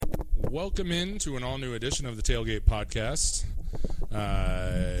Welcome in to an all-new edition of the Tailgate Podcast.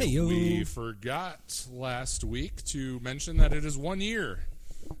 We forgot last week to mention that it is 1 year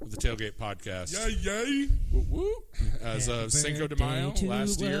of the Tailgate Podcast. Yay! Woo woo! As of Cinco de Mayo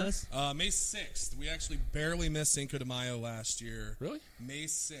last year. May 6th. We actually barely missed Cinco de Mayo last year. Really? May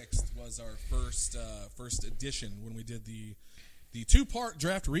 6th was our first edition when we did the two-part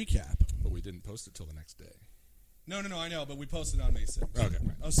draft recap. But we didn't post it till the next day. No, I know, but we posted on May 6th. Okay.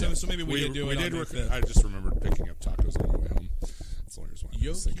 Oh, so maybe we did do it on May 5th. I just remembered picking up tacos on my way home. That's the only reason why.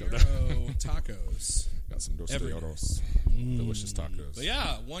 Yo Cinco de quiero tacos. Got some dos de oros. Delicious tacos. But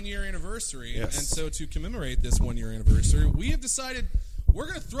yeah, 1 year anniversary. Yes. And so to commemorate this 1 year anniversary, we have decided we're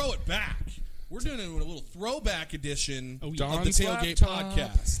going to throw it back. We're doing a little throwback edition of the Tailgate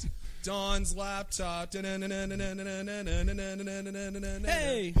Podcast. Don's laptop.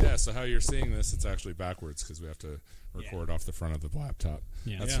 Hey! Yeah, so how you're seeing this, it's actually backwards because we have to record off the front of the laptop.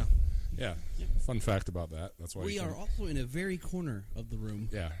 Yeah. Fun fact about that. That's why we are also in a very corner of the room.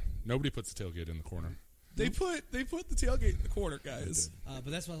 Yeah. Nobody puts the tailgate in the corner. They put the tailgate in the corner, guys. But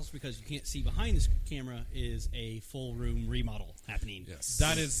that's also because you can't see behind this camera is a full room remodel happening. Yes.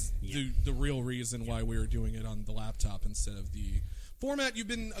 That is the real reason why we are doing it on the laptop instead of the format you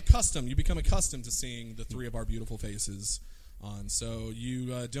become accustomed to seeing the three of our beautiful faces on. So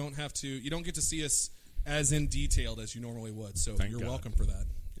you don't get to see us as in detailed as you normally would. So you're welcome for that.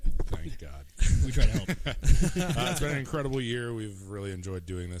 Thank God. We try to help. It's been an incredible year. We've really enjoyed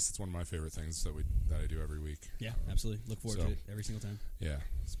doing this. It's one of my favorite things that I do every week. Yeah, absolutely. Look forward to it every single time. Yeah,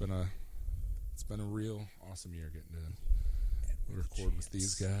 it's been a real awesome year getting to record with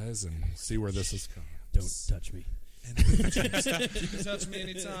these guys and see where this is going. Don't touch me. You can touch me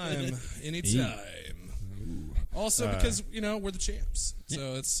anytime. Ooh. Also, because we're the champs,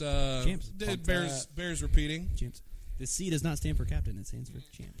 so it's champs. It bears repeating. Champs. The C does not stand for captain; it stands for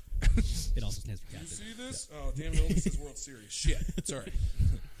champ. It also stands for captain. You see this? Yeah. Oh, damn! It only says World Series. Shit. Sorry.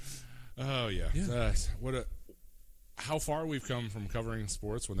 Oh yeah. How far we've come from covering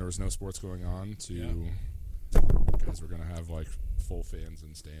sports when there was no sports going on to guys, we're gonna have like full fans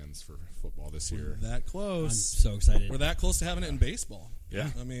and stands for football this year. We're that close. I'm so excited. We're that close to having it in baseball. Yeah.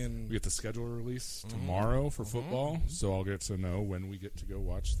 I mean, we get the schedule release tomorrow for football, so I'll get to know when we get to go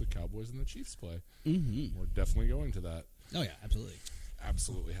watch the Cowboys and the Chiefs play. Mm-hmm. We're definitely going to that. Oh, yeah, absolutely.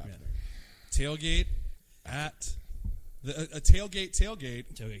 Absolutely happening. Yeah. Tailgate at a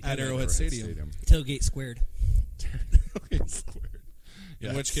tailgate at Arrowhead Stadium. Tailgate squared. Tailgate squared.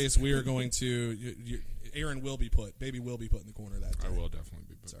 In which case, we are going to. Aaron will be put. Baby will be put in the corner that day. I will definitely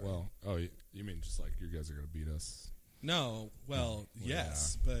be put. Well, you mean just like you guys are going to beat us? No. Well,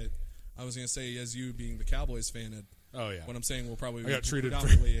 yes, but I was going to say, as you being the Cowboys fan, what I'm saying will probably. I got treated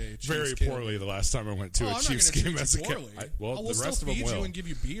very poorly the last time I went to a Chiefs game as a kid. Well, the rest of them will. And give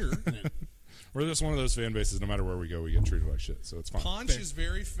you beer. We're just one of those fan bases. No matter where we go, we get treated like shit. So it's fine. Ponch is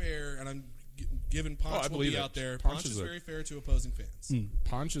very fair, and I'm giving Ponch will be out there. Ponch is very fair to opposing fans.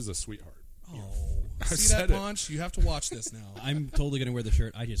 Ponch is a sweetheart. Oh, see that, Ponch? You have to watch this now. I'm totally going to wear the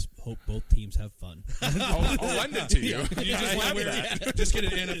shirt. I just hope both teams have fun. I'll lend it to you. You just want to wear that. Just get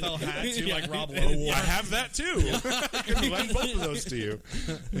an NFL hat, too, like Rob Lowe wore. I have that, too. I can lend both of those to you.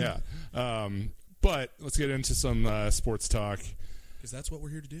 Yeah. But let's get into some sports talk. Because that's what we're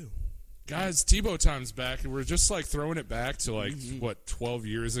here to do. Guys, Tebow time's back. We're just, like, throwing it back to, 12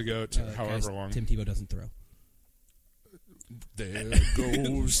 years ago, however long. Tim Tebow doesn't throw. There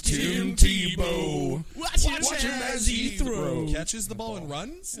goes Tim Tebow. Watch him as he throws. Catches the ball and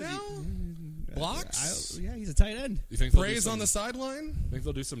runs now? Blocks? He's a tight end. You think Prays on the sideline? Think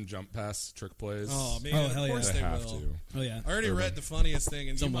they'll do some jump pass trick plays? Oh, man. Of course they will. Oh, yeah. I already read the funniest thing,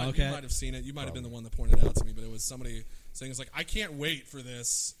 and you might have seen it. You might have been the one that pointed it out to me, but it was somebody saying, I can't wait for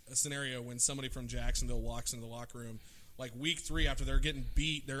this scenario when somebody from Jacksonville walks into the locker room like week 3 after they're getting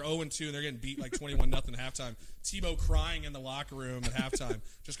beat. They're 0-2 and they're getting beat like 21-0 at halftime. Tebow crying in the locker room at halftime,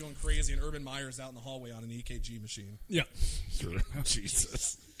 just going crazy, and Urban Meyer's out in the hallway on an EKG machine. Yeah. Sure.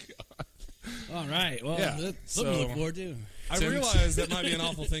 Jesus. God. All right. Well, something to look forward to. I realize that might be an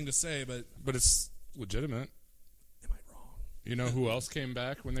awful thing to say, but it's legitimate. Am I wrong? You know who else came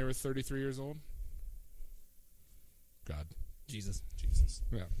back when they were 33 years old? God. Jesus.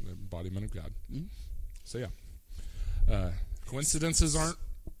 Yeah, the embodiment of God. Mm-hmm. So, yeah. Coincidences aren't.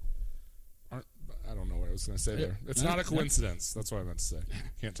 I don't know what I was going to say there. It's not a coincidence. That's what I meant to say.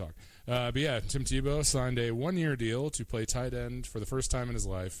 Can't talk. But yeah, Tim Tebow signed a 1-year deal to play tight end for the first time in his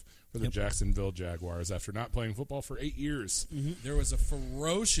life for the Jacksonville Jaguars after not playing football for 8 years. Mm-hmm. There was a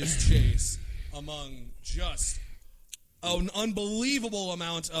ferocious chase among just an unbelievable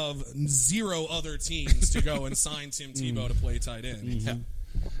amount of 0 other teams to go and sign Tim Tebow to play tight end. Yeah.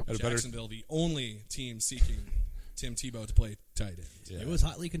 Jacksonville, the only team seeking Tim Tebow to play tight end. Yeah. It was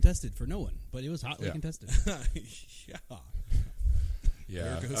hotly contested for no one, but it was hotly contested. Yeah.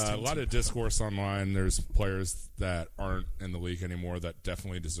 Yeah, There goes a Tim lot of Tebow. discourse online. There's players that aren't in the league anymore that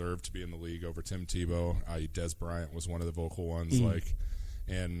definitely deserve to be in the league over Tim Tebow. Des Bryant was one of the vocal ones.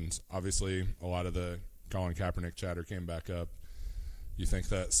 And obviously a lot of the Colin Kaepernick chatter came back up. You think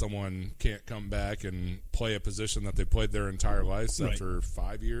that someone can't come back and play a position that they played their entire lives after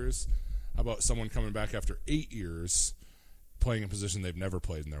 5 years? How about someone coming back after 8 years playing a position they've never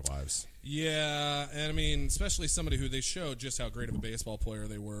played in their lives? Yeah, and I mean, especially somebody who they showed just how great of a baseball player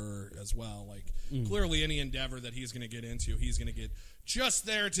they were as well. Like, clearly any endeavor that he's going to get into, he's going to get just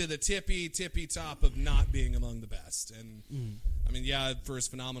there to the tippy top of not being among the best. And, I mean, yeah, for as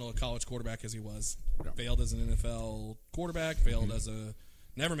phenomenal a college quarterback as he was, failed as an NFL quarterback, failed as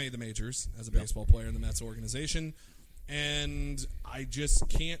never made the majors as a baseball player in the Mets organization. And I just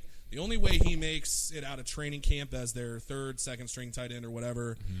can't. The only way he makes it out of training camp as their third, second string tight end or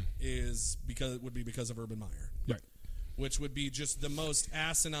whatever would be because of Urban Meyer. Right. Which would be just the most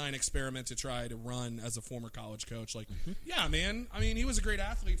asinine experiment to try to run as a former college coach. Like, yeah, man. I mean, he was a great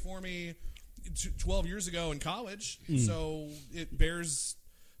athlete for me 12 years ago in college. So it bears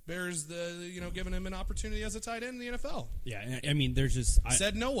the, giving him an opportunity as a tight end in the NFL. Yeah, I mean, there's just...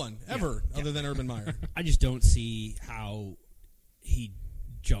 Said no one, ever, other than Urban Meyer. I just don't see how he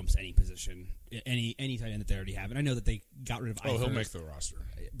jumps any position, any tight end that they already have. And I know that they got rid of Eifert. He'll make the roster.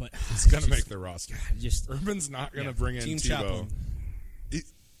 But He's going to make the roster. Just Urban's not going to bring in Team Tebow. Chaplain.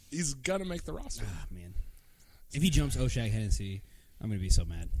 He's going to make the roster. man. If he jumps O'Shea Hennessy, I'm going to be so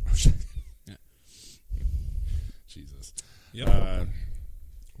mad. Yeah. Jesus. Yep.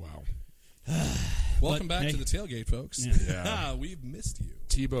 Wow. Welcome But, back hey. to the tailgate, folks. Yeah. We've missed you.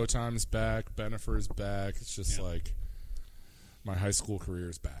 Tebow time's back. Benifer's back. It's just like my high school career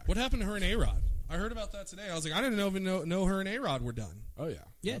is back. What happened to her and A-Rod? I heard about that today. I was like, I didn't even know her and A-Rod were done. Oh, yeah.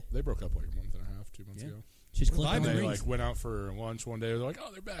 Yeah. They broke up like a month and a half, 2 months ago. She's Well, clipping And the they rings. went out for lunch one day. They're like, oh,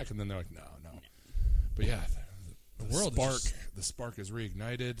 they're back. And then they're like, no. But yeah, the world is the spark is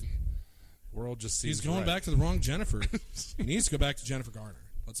reignited. The world just seems He's going right. back to the wrong Jennifer. He needs to go back to Jennifer Garner.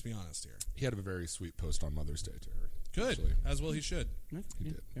 Let's be honest here. He had a very sweet post on Mother's Day to her. Good. Actually. As well he should. He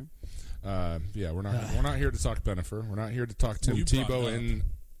did. Yeah, we're not here to talk Benifer. We're not here to talk Tim You brought it Tebow. up. And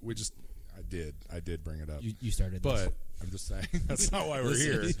I did bring it up. You started this. But I'm just saying that's not why we're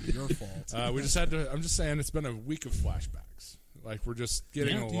here. Your fault. We just had to. I'm just saying it's been a week of flashbacks. Like we're just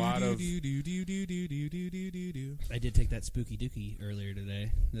getting a lot of. I did take that spooky dookie earlier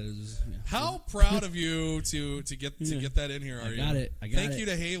today. That was How proud of you to get that in here, are I you? got it. Thank you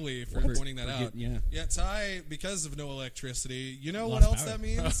to Haley for pointing that out. Yeah. Ty, because of no electricity, you know Lost what else power. that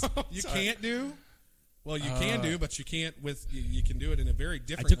means? You can't do? Well, you can do, but you can't you can do it in a very I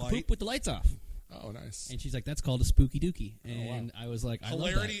different took a light. poop with the lights off. Oh, nice. And she's like, that's called a spooky dookie. And I was like, I love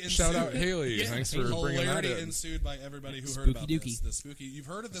Hilarity that. ensued. Shout out Haley. Yeah. Thanks for bringing that Hilarity in. ensued by everybody who heard Spooky about dookie. this. The spooky. You've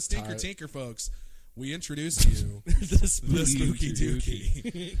heard of the Stinker Ty. Tinker, folks. We introduced you the the spooky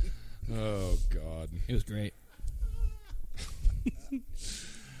dookie. Oh God. It was great.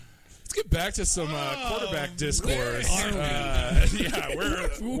 Let's get back to some quarterback discourse. Yeah,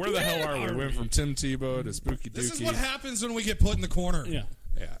 where the hell are we? We went from Tim Tebow to Spooky Dookie. This is what happens when we get put in the corner. Yeah.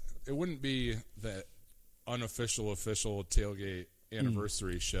 Yeah, it wouldn't be the official tailgate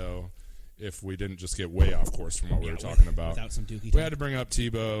anniversary show if we didn't just get way off course from what we were talking about. Without some dookie. We had to bring up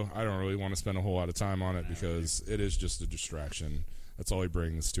Tebow. I don't really want to spend a whole lot of time on it because it is just a distraction. That's all he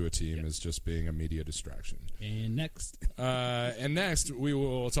brings to a team is just being a media distraction. And next. And next, we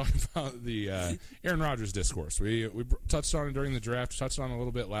will talk about the Aaron Rodgers discourse. We touched on it during the draft, touched on it a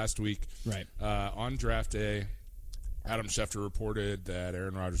little bit last week. Right. On draft day, Adam Schefter reported that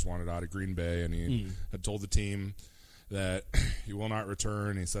Aaron Rodgers wanted out of Green Bay, and he had told the team that he will not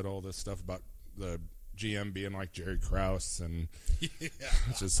return. He said all this stuff about the GM being like Jerry Krause, and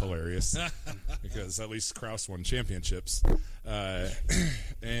which is hilarious because at least Krause won championships,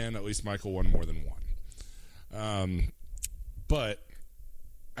 and at least Michael won more than one. But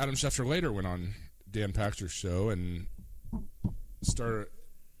Adam Schefter later went on Dan Paxter's show and started.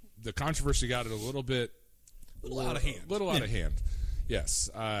 The controversy got it a little out of hand. Out of hand. Yes.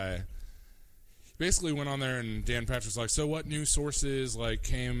 Basically went on there and Dan Patrick's like, so what new sources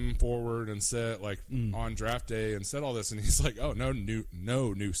came forward and said on draft day and said all this, and he's like, oh, no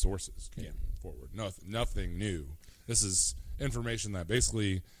new sources came forward. Nothing new. This is information that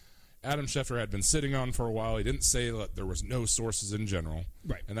basically Adam Schefter had been sitting on for a while. He didn't say that there was no sources in general.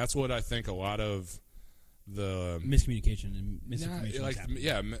 Right. And that's what I think a lot of the miscommunication and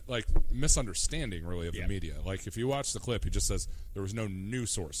misinformation. like misunderstanding really of the media. Like if you watch the clip, he just says there was no new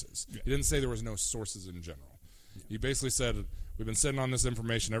sources. He didn't say there was no sources in general. He basically said we've been sitting on this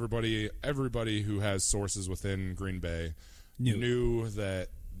information. Everybody who has sources within Green Bay knew that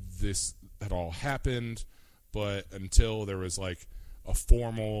this had all happened, but until there was like a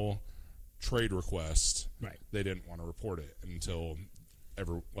formal trade request, they didn't want to report it until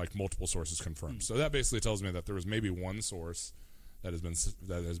multiple sources confirmed. So that basically tells me that there was maybe one source that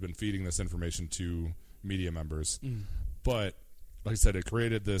has been feeding this information to media members. But like I said, it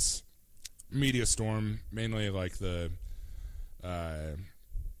created this media storm, mainly like the Pat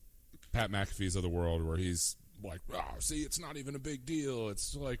McAfee's of the world, where he's like, see, it's not even a big deal.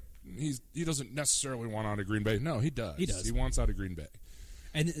 It's like he doesn't necessarily want out of Green Bay. No, he does. He wants out of Green Bay.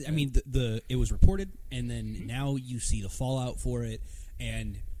 And I mean, it was reported, and then now you see the fallout for it,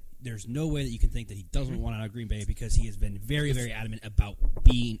 and there's no way that you can think that he doesn't want out of Green Bay because he has been very, very adamant about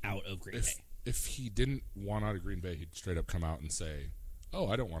being out of Green Bay. If he didn't want out of Green Bay, he'd straight up come out and say,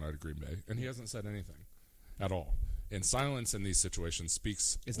 I don't want out of Green Bay. And he hasn't said anything at all. And silence in these situations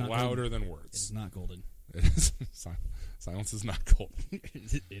speaks louder than words. It's not golden. It is. Silence is not golden.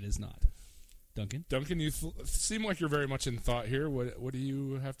 It is not. Duncan? Duncan, you seem like you're very much in thought here. What do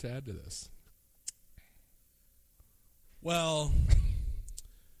you have to add to this? Well,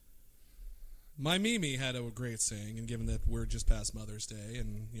 my Mimi had a great saying, and given that we're just past Mother's Day,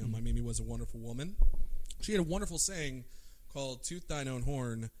 and my Mimi was a wonderful woman, she had a wonderful saying called "Toot thine own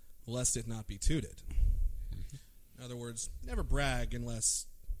horn, lest it not be tooted." In other words, never brag unless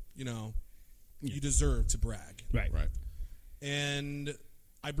you deserve to brag. Right. And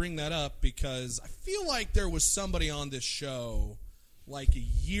I bring that up because I feel like there was somebody on this show like a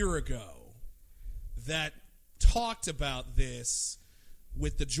year ago that talked about this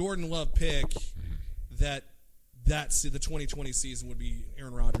with the Jordan Love pick that the 2020 season would be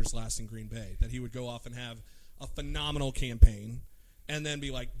Aaron Rodgers' last in Green Bay, that he would go off and have a phenomenal campaign and then be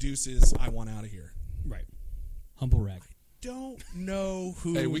like, deuces, I want out of here. Right. Humble rag. I don't know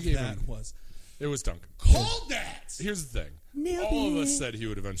who that was. It was Duncan. Called that! Here's the thing. All of us said he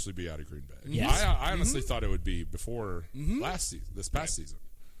would eventually be out of Green Bay. Yes. I honestly thought it would be before this past season.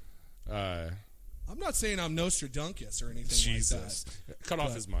 I'm not saying I'm Nostradamus or anything like that. Cut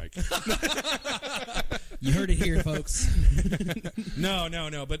off his mic. You heard it here, folks.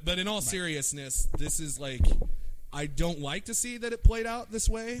 No. But in all seriousness, this is like, I don't like to see that it played out this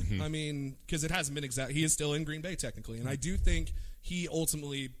way. I mean, because it hasn't been exact. He is still in Green Bay technically, and I do think he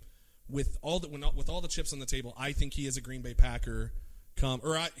ultimately, with all the chips on the table, I think he is a Green Bay Packer.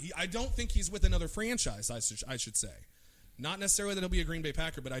 I don't think he's with another franchise. I should say, not necessarily that he'll be a Green Bay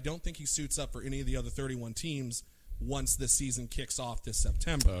Packer, but I don't think he suits up for any of the other 31 teams once this season kicks off this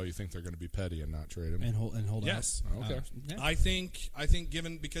September. Oh, you think they're going to be petty and not trade him and hold yes. out? Okay. Yeah. I think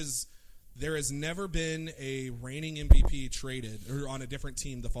because there has never been a reigning MVP traded or on a different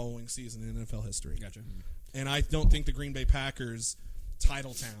team the following season in NFL history. Gotcha. And I don't think the Green Bay Packers,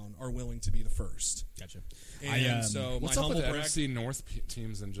 title town, are willing to be the first. Gotcha. And so what's my up with humble the brag, NFC North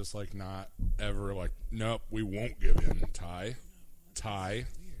teams and just like not ever like, nope, we won't give in. Ty.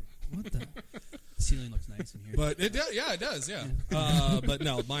 What the? The ceiling looks nice in here. But it does. But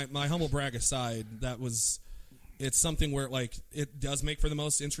no, my humble brag aside, it's something where like it does make for the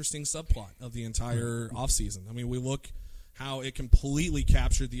most interesting subplot of the entire offseason. I mean, we look how it completely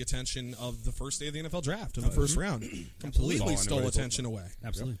captured the attention of the first day of the NFL draft of the first round. Completely stole attention away.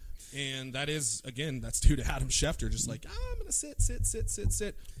 Absolutely. And that is, again, that's due to Adam Schefter. Just like, I'm going to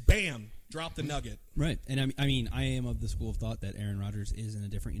sit. Bam. Drop the nugget. Right. And I mean, I am of the school of thought that Aaron Rodgers is in a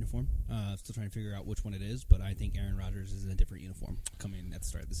different uniform. Still trying to figure out which one it is, but I think Aaron Rodgers is in a different uniform coming at the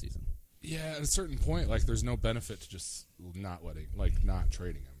start of the season. Yeah, at a certain point, like, there's no benefit to just not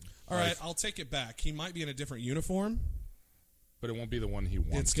trading him. All right, I'll take it back. He might be in a different uniform, but it won't be the one he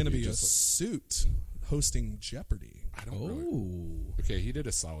wants. It's going to be a suit hosting Jeopardy. I don't know. Okay, he did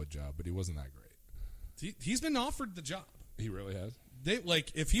a solid job, but he wasn't that great. He's been offered the job. He really has.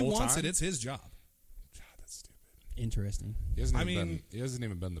 If he wants it, it's his job. God, that's stupid. Interesting. He hasn't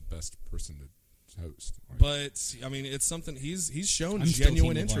even been the best person to host. But I mean, it's something he's shown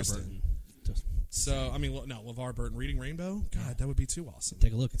genuine interest in. So I mean, no, LeVar Burton reading Rainbow. God, that would be too awesome.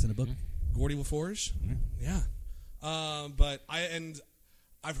 Take a look; it's in a book. Gordy LaForge. Yeah. But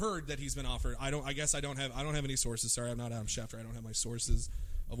I've heard that he's been offered. I guess I don't have any sources. Sorry, I'm not Adam Schefter. I don't have my sources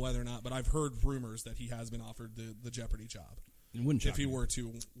of whether or not. But I've heard rumors that he has been offered the Jeopardy job. If he were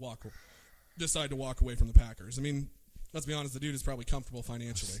to decide to walk away from the Packers. I mean, let's be honest. The dude is probably comfortable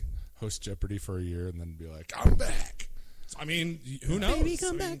financially. Host Jeopardy for a year and then be like, I'm back. I mean, who knows? Baby,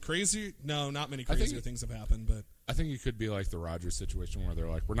 come back. Crazy? No, not many crazier things have happened, but I think it could be like the Rodgers situation where they're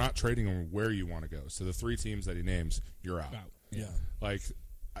like, we're not trading him where you want to go. So the 3 teams that he names, you're out. Yeah. Like,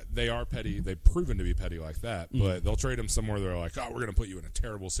 they are petty. They've proven to be petty like that, but they'll trade him somewhere they're like, oh, we're going to put you in a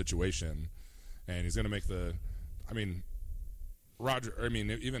terrible situation, and he's going to make the – I mean,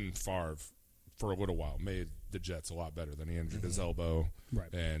 even Favre for a little while made the Jets a lot better than he injured his elbow,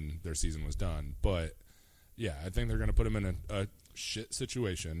 and their season was done. But, yeah, I think they're going to put him in a shit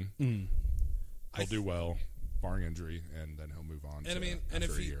situation. He'll do well, barring injury, and then he'll move on. And I mean, and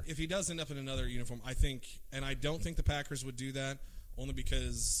if he does end up in another uniform, I think, and I don't think the Packers would do that, only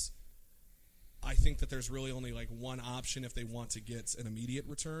because I think that there's really only like one option if they want to get an immediate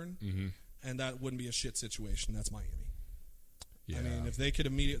return, and that wouldn't be a shit situation. That's Miami. Yeah. I mean, if they could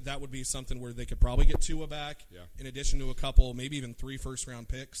that would be something where they could probably get Tua back, in addition to a couple, maybe even 3 first-round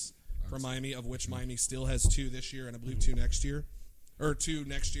picks from Miami, of which Miami still has 2 this year, and I believe 2 next year, or 2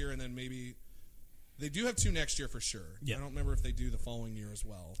 next year, and then maybe they do have 2 next year for sure. Yeah. I don't remember if they do the following year as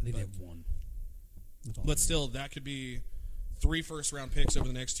well. I think they have 1. But still, that could be 3 first-round picks over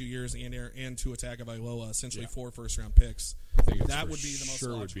the next 2 years, and Tua Tagovailoa, essentially 4 first-round picks. I think that would be the most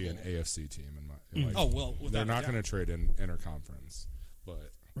logical. Would be an AFC team. They're not going to trade in interconference,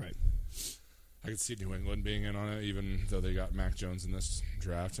 but I could see New England being in on it, even though they got Mac Jones in this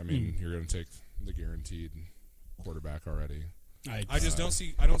draft. I mean, you're going to take the guaranteed quarterback already. I just don't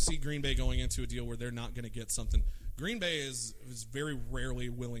see Green Bay going into a deal where they're not going to get something. Green Bay is very rarely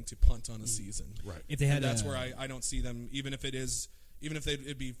willing to punt on a season. Right. If they had, that's where I don't see them. Even if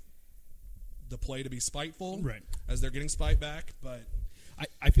it'd be the play to be spiteful, as they're getting spite back. But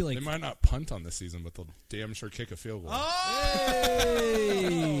I feel like they might not punt on this season, but they'll damn sure kick a field goal.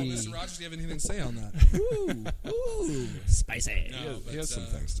 Hey! Mr. Rogers, do you have anything to say on that? Ooh, spicy. No, he has some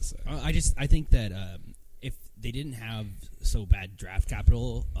things to say. I think that if they didn't have so bad draft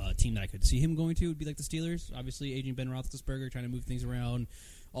capital, a team that I could see him going to would be like the Steelers. Obviously, aging Ben Roethlisberger, trying to move things around,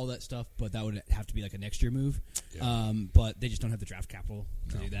 all that stuff. But that would have to be like a next year move. Yeah. But they just don't have the draft capital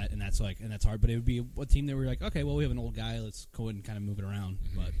to do that, and that's hard. But it would be a team that were like, okay, well, we have an old guy, let's go ahead and kind of move it around.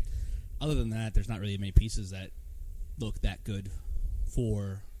 But other than that, there's not really many pieces that look that good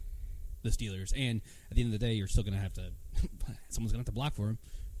for the Steelers. And at the end of the day, you're still going to have to someone's going to have to block for him.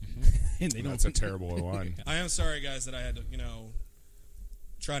 And that's a terrible line. I am sorry, guys, that I had to,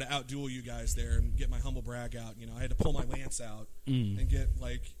 try to outduel you guys there and get my humble brag out. I had to pull my lance out and get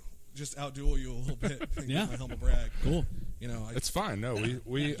just outduel you a little bit. And get my humble brag. Cool. It's fine. No,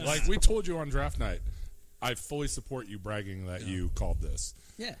 we we told you on draft night. I fully support you bragging that you called this.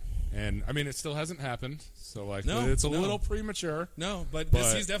 Yeah. And I mean, it still hasn't happened, so it's a little premature. No, but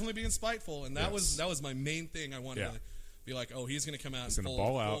he's definitely being spiteful, and that was my main thing. I wanted to be like, oh, he's going to come out. He's going to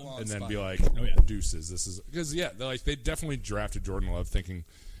ball out and then spite. be like, deuces. This is because they definitely drafted Jordan Love thinking.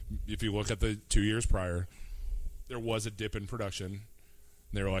 If you look at the 2 years prior, there was a dip in production.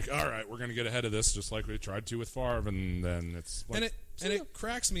 They were like, all right, we're going to get ahead of this, just like we tried to with Favre, and then it's like, and it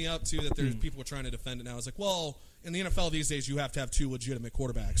cracks me up too that there's people trying to defend it now. It's like, well, in the NFL these days, you have to have 2 legitimate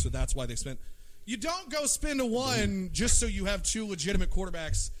quarterbacks, so that's why they spent. You don't go spend a 1 just so you have 2 legitimate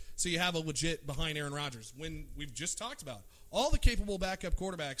quarterbacks. So you have a legit behind Aaron Rodgers. When we've just talked about all the capable backup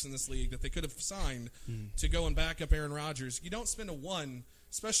quarterbacks in this league that they could have signed to go and back up Aaron Rodgers, you don't spend a 1,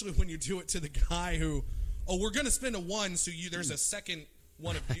 especially when you do it to the guy who, we're going to spend a 1, so there's a second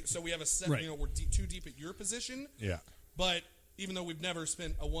one of you. So we have a second, we're too deep at your position. Yeah. But even though we've never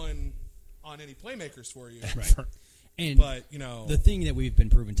spent a 1 on any playmakers for you, but the thing that we've been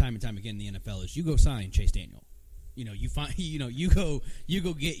proven time and time again in the NFL is you go sign Chase Daniel. You find you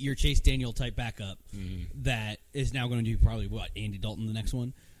go get your Chase Daniel type backup that is now going to do probably Andy Dalton the next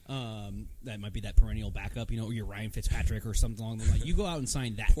one. That might be that perennial backup, or your Ryan Fitzpatrick or something along the line. You go out and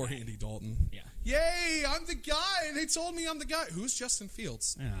sign that. Poor Andy Dalton. Yeah. Yay! I'm the guy. They told me I'm the guy. Who's Justin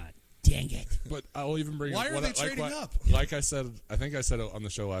Fields? Dang it! But I'll even bring. Why are they trading up? Like I said, I think I said it on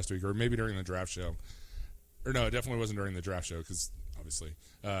the show last week, or maybe during the draft show, or no, it definitely wasn't during the draft show because obviously,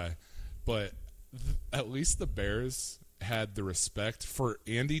 but. At least the Bears had the respect for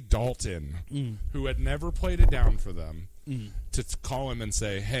Andy Dalton, who had never played it down for them, to call him and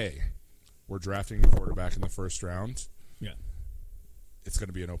say, hey, we're drafting a quarterback in the first round. Yeah. It's going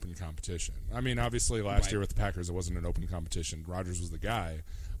to be an open competition. I mean, obviously last year with the Packers, it wasn't an open competition. Rodgers was the guy.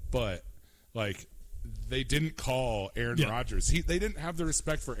 But, they didn't call Aaron Rodgers. They didn't have the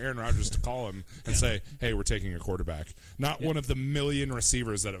respect for Aaron Rodgers to call him and say, hey, we're taking a quarterback. Not one of the million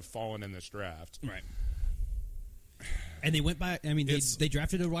receivers that have fallen in this draft. Right. And they went by, they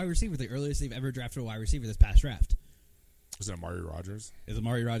drafted a wide receiver, the earliest they've ever drafted a wide receiver this past draft. Was it Amari Rodgers? It was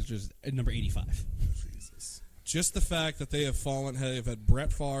Amari Rodgers at number 85. Jesus. Just the fact that they have had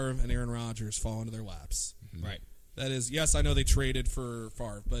Brett Favre and Aaron Rodgers fall into their laps. Mm-hmm. Right. That is, yes, I know they traded for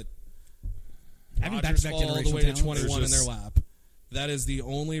Favre, but having Rodgers back-to-back fall all the way to generational 21 in their lap. That is the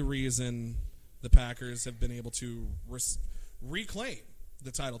only reason the Packers have been able to reclaim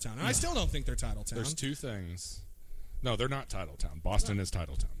the title town. And I still don't think they're title town. There's two things. No, they're not title town. Boston is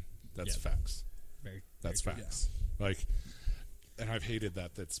title town. That's facts. That's facts. Yeah. Like, and I've hated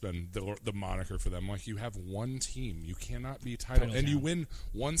that. That's been the moniker for them. Like, you have one team. You cannot be title and town. you win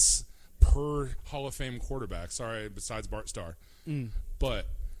once per Hall of Fame quarterback. Sorry, besides Bart Starr. But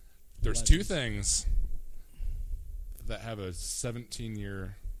there's Legends. two things that have a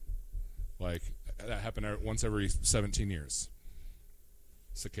 17-year, like, that happen once every 17 years.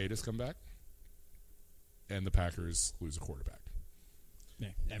 Cicadas come back, and the Packers lose a quarterback. Yeah,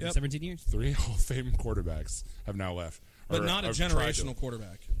 every 17 years. 3 Hall of Fame quarterbacks have now left. But not a generational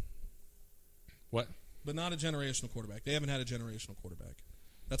quarterback. What? But not a generational quarterback. They haven't had a generational quarterback.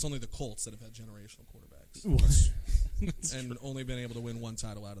 That's only the Colts that have had generational quarterbacks. And only been able to win one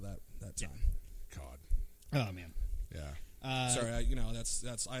title out of that time. God. Oh, man. Yeah. Sorry,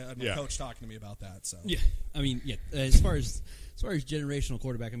 that's I had my coach talking to me about that. So Yeah, I mean, as far as generational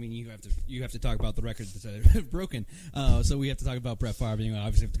quarterback, I mean, you have to talk about the records that are broken. So we have to talk about Brett Favre. And,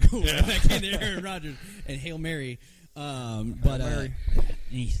 obviously, have to go right back in there, Aaron Rodgers and Hail Mary. And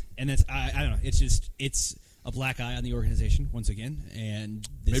that's I don't know. It's a black eye on the organization once again. And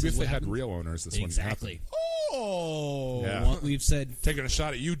maybe if they had real owners, this wouldn't happen. Oh, yeah. We've said taking a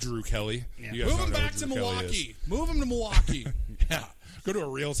shot at you, Drew Kelly. Yeah. You guys move him don't know back who to Drew Kelly Milwaukee. is. Move him to Milwaukee. Yeah, go to a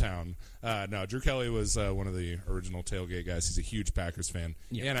real town. No, Drew Kelly was one of the original tailgate guys. He's a huge Packers fan.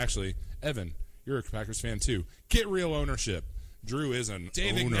 Yeah. And actually, Evan, you're a Packers fan too. Get real ownership. Drew is an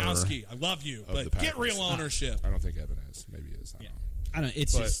Dave owner. Ignowski, I love you, but get real ownership. I don't think Evan is. Maybe he is. I don't know. I don't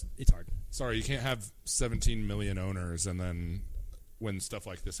know. It's hard. Sorry, you can't have 17 million owners, and then when stuff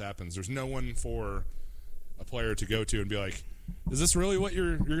like this happens, there's no one for a player to go to and be like, "Is this really what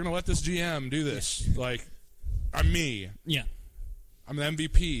you're going to let this GM do this?" Yeah. Like, I'm me. Yeah, I'm the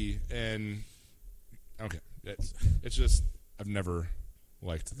MVP, and okay, it's just I've never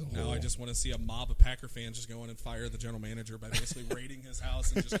liked the whole. Now I just want to see a mob of Packer fans just go in and fire the general manager by basically raiding his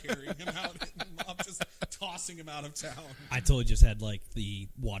house and just carrying him out, and mob just tossing him out of town. I totally just had like the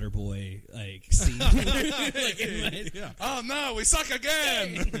water boy like scene. Like, in my head. Yeah. Oh no, we suck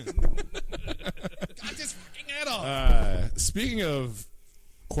again. Got this fucking head off. Speaking of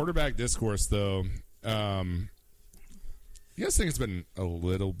quarterback discourse, though, you guys think it's been a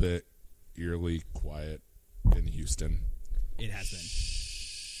little bit eerily quiet in Houston? It has been.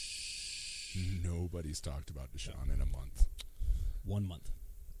 Nobody's talked about Deshaun in a month. 1 month.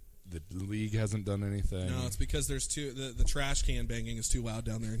 The league hasn't done anything. No, it's because there's the trash can banging is too loud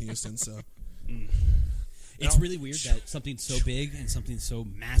down there in Houston. So it's really weird that something so big and something so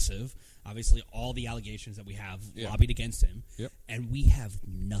massive, obviously all the allegations that we have lobbied against him, and we have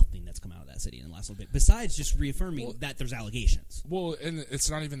nothing that's come out of that city in the last little bit besides just reaffirming that there's allegations. Well, and it's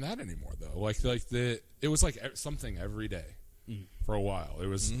not even that anymore though. It was like something every day. For a while, it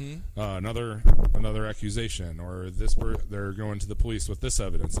was another accusation, or they're going to the police with this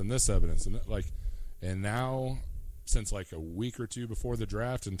evidence, and and now since like a week or two before the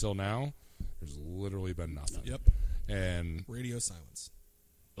draft until now, there's literally been nothing. Yep, and radio silence.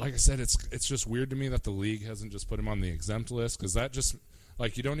 Like I said, it's just weird to me that the league hasn't just put him on the exempt list, because that just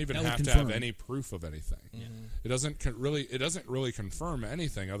like you don't even have to have any proof of anything. Yeah. It doesn't really confirm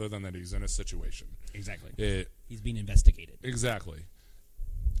anything other than that he's in a situation. Exactly. He's being investigated. Exactly.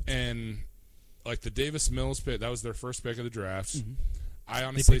 And like the Davis Mills pick, that was their first pick of the draft. Mm-hmm. I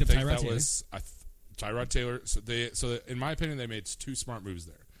honestly think that was Tyrod Taylor. So in my opinion, they made two smart moves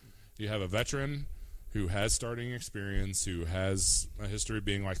there. You have a veteran who has starting experience, who has a history of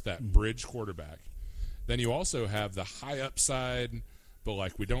being like that bridge quarterback. Then you also have the high upside, but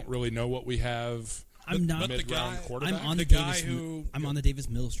like we don't really know what we have. I'm not mid-round quarterback. I'm on the Davis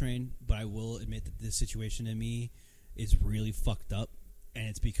Mills train, but I will admit that this situation in me is really fucked up, and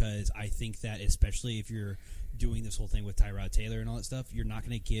it's because I think that especially if you're doing this whole thing with Tyrod Taylor and all that stuff, you're not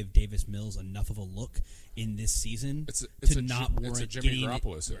going to give Davis Mills enough of a look in this season to not warrant it's a Jimmy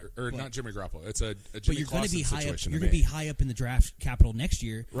Garoppolo, or not Jimmy Garoppolo. It's a Jimmy Clausen situation. You're going to be high up in the draft capital next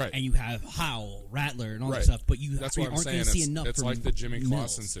year, right? And you have Howell, Rattler, and all that stuff. But that's what I'm aren't saying. going to see enough. It's like the Jimmy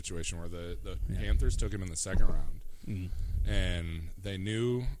Clausen situation where the Panthers took him in the second round, and they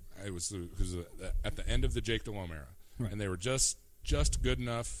knew it was at the end of the Jake Delhomme era, and they were just good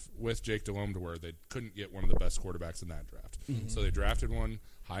enough with Jake Delhomme to where they couldn't get one of the best quarterbacks in that draft. Mm-hmm. So they drafted one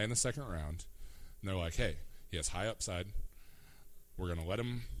high in the second round, and they're like, hey, he has high upside. we're gonna let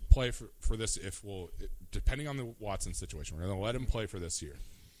him play for this. Depending on the Watson situation, we're gonna let him play for this year.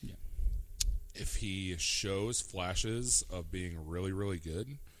 Yeah. If he shows flashes of being really, really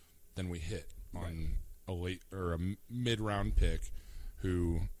good, then we hit on a late or a mid-round pick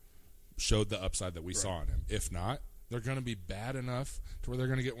who showed the upside that we saw in him. If not, they're going to be bad enough to where they're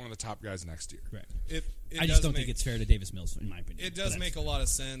going to get one of the top guys next year. Right. I just don't think it's fair to Davis Mills, in my opinion. It does make a lot of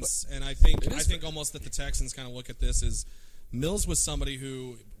sense, and I think almost that the Texans kind of look at this as Mills was somebody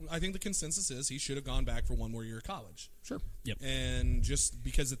who I think the consensus is he should have gone back for one more year of college. Sure. Yep. And just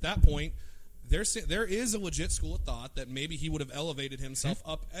because at that point, there is a legit school of thought that maybe he would have elevated himself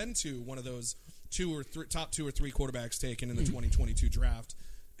up into one of those top 2 or 3 quarterbacks taken in the 2022 draft.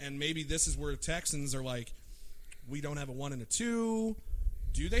 And maybe this is where Texans are like, we don't have a 1 and a 2.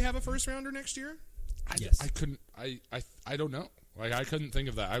 Do they have a first rounder next year? Yes. I don't know. Like, I couldn't think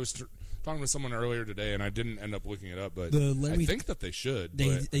of that. I was talking with someone earlier today, and I didn't end up looking it up, but I think that they should.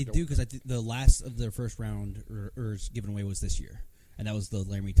 They do, because I think the last of their first round given away was this year. And that was the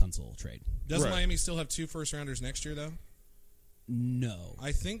Laramie Tunsil trade. Does Miami still have 2 first rounders next year, though? No,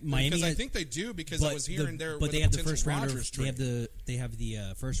 I think Miami. I think they do because I was here and there. But they have the first rounder. They have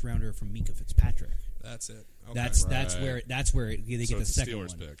the first rounder from Minka Fitzpatrick. That's it. Okay. That's where they get the second Steelers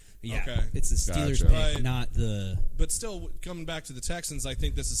one. pick. Yeah, okay. It's the Steelers pick, not the. But still, coming back to the Texans, I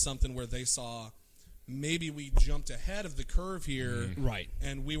think this is something where they saw maybe we jumped ahead of the curve here, right?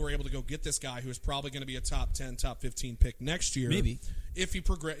 And we were able to go get this guy who is probably going to be a top 10, top 15 pick next year, maybe. If he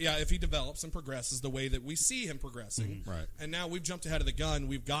if he develops and progresses the way that we see him progressing, right? And now we've jumped ahead of the gun.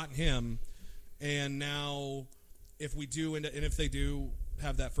 We've gotten him, and now if we do, and if they do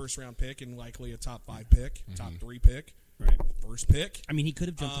have that first round pick and likely a top 5 pick, top 3 pick, right? First pick. I mean, he could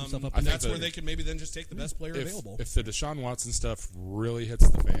have jumped himself up. And that's where they can maybe then just take the best player available. If the Deshaun Watson stuff really hits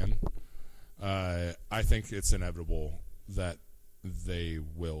the fan, I think it's inevitable that they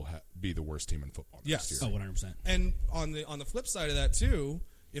will be the worst team in football next year. Oh, 100%. And on the flip side of that too,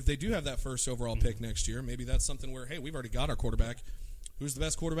 if they do have that first overall pick next year, maybe that's something where, hey, we've already got our quarterback. Who's the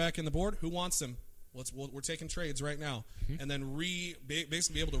best quarterback in the board? Who wants him? We're taking trades right now, and then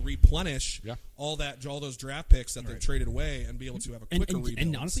basically be able to replenish all those draft picks that they've traded away and be able to have a quicker rebuild.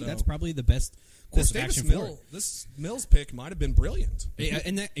 And honestly, that's probably the best course of action for it. This Mills pick might have been brilliant.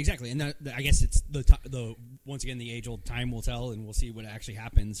 Exactly, and I guess it's the once again the age-old time will tell, and we'll see what actually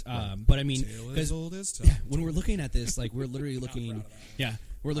happens. But I mean, as old as time. When we're looking at this, like we're literally looking,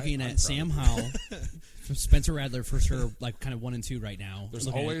 we're looking at Sam Howell, Spencer Rattler for sure, like kind of 1 and 2 right now. There's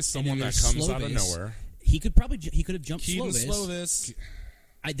always someone that comes out of nowhere. He could have jumped Slovis.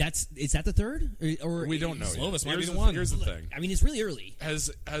 Is that the third? Or we don't know. Slovis might be the one. Here's the thing. I mean, it's really early.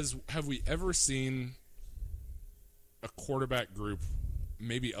 Have we ever seen a quarterback group,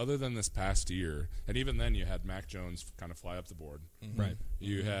 maybe other than this past year? And even then, you had Mac Jones kind of fly up the board. Right.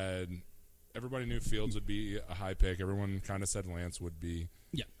 You had everybody knew Fields would be a high pick. Everyone kind of said Lance would be.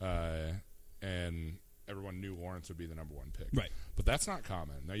 Yeah. And everyone knew Lawrence would be the number 1 pick. Right. But that's not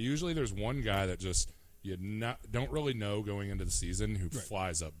common. Now, usually there's one guy that just don't really know going into the season who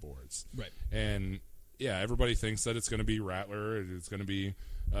flies up boards. Right. And, everybody thinks that it's going to be Rattler, it's going to be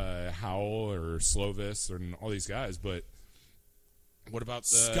Howell or Slovis and all these guys, but what about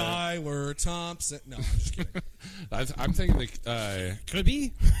Skylar Thompson? No, I'm just kidding. I'm thinking could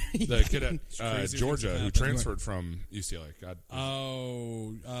be the kid at Georgia who transferred from UCLA.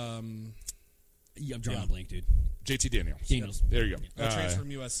 I'm drawing a blank, dude. JT Daniels. There you go. Transfer from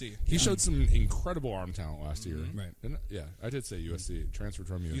USC. He showed some incredible arm talent last year. Right. Yeah, I did say USC. Transferred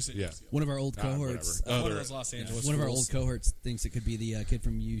from USC. Yeah. One of our old cohorts. One of those Los Angeles. One of our old cohorts thinks it could be the kid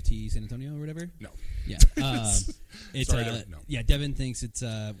from UT San Antonio or whatever. No. Yeah. It's Sorry, no. Yeah. Devin thinks it's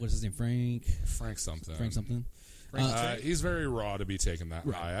what's his name? Frank something. Frank something. He's very raw to be taken that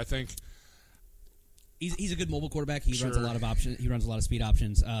high. I think. He's a good mobile quarterback. He runs a lot of options. He runs a lot of speed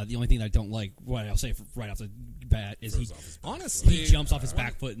options. The only thing that I don't like, what I'll say right off the bat, is he jumps off his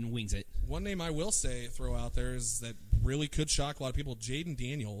back foot and wings it. One name I will throw out there is that really could shock a lot of people. Jaden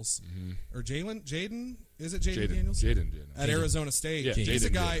Daniels or Jaden? Is it Jaden Daniels? Jaden at Arizona State. Yeah, he's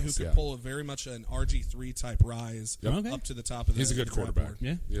a guy who could pull a very much an RG3 type rise up to the top of the. He's a good quarterback. Board.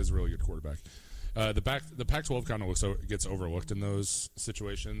 Yeah, he is a really good quarterback. The Pac-12 kind of gets overlooked in those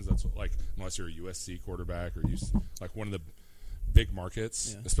situations. That's like unless you're a USC quarterback or like one of the big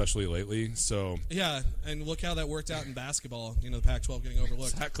markets, especially lately. So and look how that worked out in basketball. The Pac-12 getting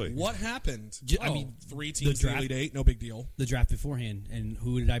overlooked. Exactly. What happened? I mean, 3 teams in the Elite 8, no big deal. The draft beforehand, and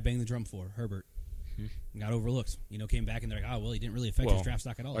who did I bang the drum for? Herbert. Got overlooked. Came back and they're like, he didn't really affect his draft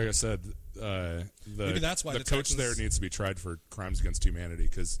stock at all. Like I said, maybe that's why the coach there needs to be tried for crimes against humanity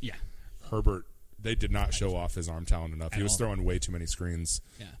because Herbert they did not show off his arm talent enough. He was throwing way too many screens.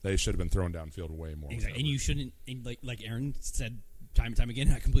 Yeah. They should have been throwing downfield way more. Exactly. And you shouldn't, and like Aaron said time and time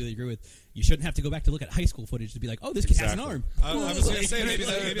again, I completely agree with, you shouldn't have to go back to look at high school footage to be like, oh, this kid has an arm. I was going to say,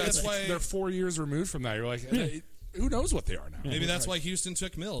 maybe that's why... They're 4 years removed from that. You're like, who knows what they are now? Maybe that's why Houston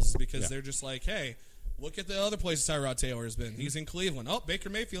took Mills, because they're just like, hey, look at the other places Tyrod Taylor has been. He's in Cleveland. Oh, Baker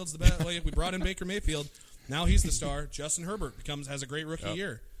Mayfield's the best. Like, we brought in Baker Mayfield. Now he's the star. Justin Herbert has a great rookie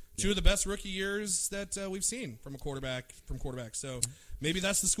year. Two of the best rookie years that we've seen from a quarterback. So maybe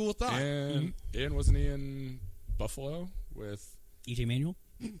that's the school of thought. And wasn't he in Buffalo with EJ Manuel?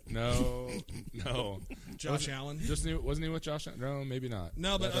 No. Josh Allen. Wasn't he with Josh Allen? No, maybe not.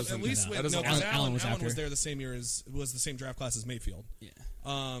 No, but at least because Allen was there the same year was the same draft class as Mayfield. Yeah.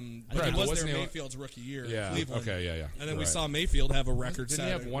 It was Mayfield's rookie year in Cleveland. Okay, yeah. And then we saw Mayfield have a record. Didn't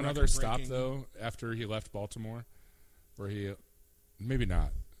he have one other stop though after he left Baltimore, where he maybe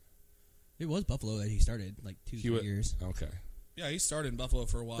not? It was Buffalo that he started like 2 years. Okay. Yeah, he started in Buffalo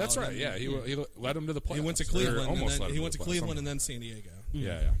for a while. That's right. Yeah, he led him to the playoffs. He went to Cleveland, and then San Diego.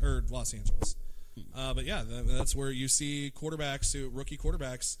 Yeah. Or Los Angeles. But yeah, that's where you see rookie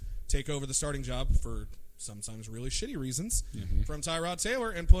quarterbacks take over the starting job for sometimes really shitty reasons from Tyrod Taylor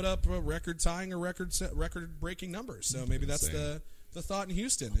and put up record-tying or record-breaking numbers. So maybe that's the thought in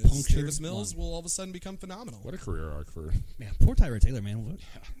Houston is Davis Mills will all of a sudden become phenomenal. What a career arc for... Yeah, poor Tyrod Taylor, man.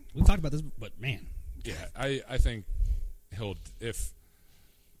 We've talked about this, but man. Yeah, I think that's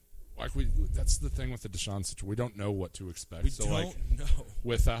the thing with the Deshaun situation. We don't know what to expect. We don't know.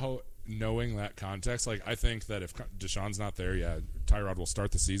 Without knowing that context, like I think that if Deshaun's not there, Tyrod will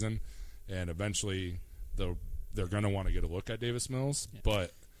start the season, and eventually they're going to want to get a look at Davis Mills. Yeah.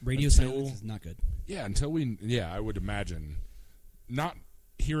 But radio silence is not good. Yeah, I would imagine not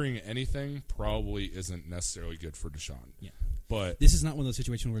hearing anything probably isn't necessarily good for Deshaun. Yeah. But this is not one of those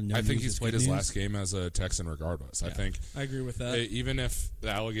situations where I think he's played his last game as a Texan regardless. Yeah, I agree with that. Even if the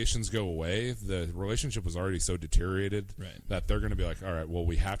allegations go away, the relationship was already so deteriorated that they're going to be like, all right, well,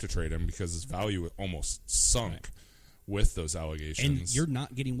 we have to trade him because his value almost sunk with those allegations. And you're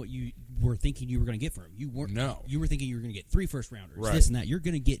not getting what you were thinking you were going to get from him. You weren't. No. You were thinking you were going to get 3 first-rounders, this and that. You're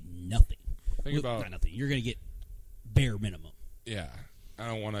going to get nothing. Not nothing. You're going to get bare minimum. Yeah. I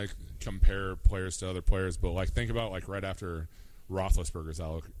don't want to compare players to other players, but think about right after Roethlisberger's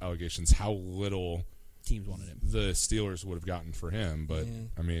allegations, how little teams wanted him. The Steelers would have gotten for him, but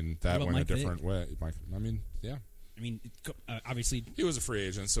I mean that went a different way. Obviously he was a free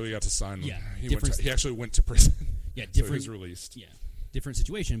agent, so he got to sign. Yeah, he actually went to prison. Yeah, different. So he was released. Yeah, different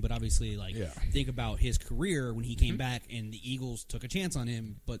situation, but obviously, think about his career when he came back, and the Eagles took a chance on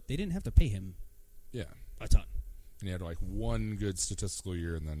him, but they didn't have to pay him. Yeah, a ton. And he had one good statistical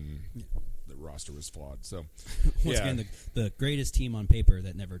year, and then the roster was flawed. So once again, the greatest team on paper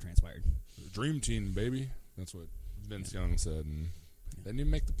that never transpired. Dream team, baby. That's what Vince Young said, and they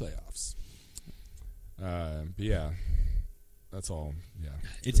didn't make the playoffs. But yeah, that's all. Yeah,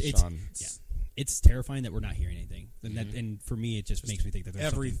 It's terrifying that we're not hearing anything, and and for me, it just makes me think that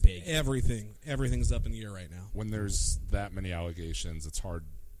there's something big. Everything's up in the air right now. When there's that many allegations, it's hard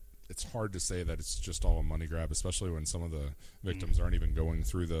to say that it's just all a money grab, especially when some of the victims aren't even going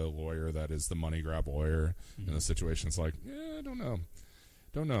through the lawyer that is the money grab lawyer. And the situation's I don't know.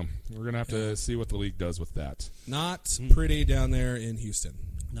 We're going to have to see what the league does with that. Not pretty down there in Houston.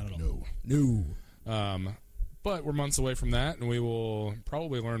 Not at all. No. But we're months away from that, and we will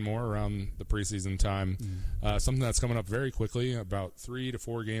probably learn more around the preseason time. Something that's coming up very quickly, about 3 to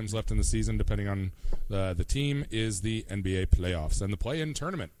 4 games left in the season, depending on the team, is the NBA playoffs and the play-in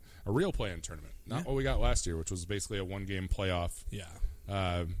tournament. A real play-in tournament, not what we got last year, which was basically a one-game playoff. Yeah.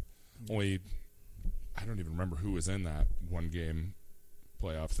 I don't even remember who was in that one-game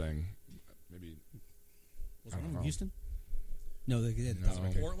playoff thing. Maybe was it Houston? No, they did. No.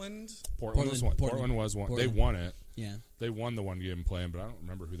 Portland was one. They won it. Yeah. They won the one-game play-in, but I don't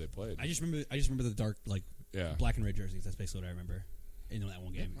remember who they played. I just remember the dark, black and red jerseys. That's basically what I remember in that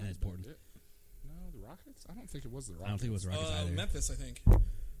one game, and it's Portland. No, the Rockets. I don't think it was the Rockets. I don't think it was the Rockets either. Memphis, I think.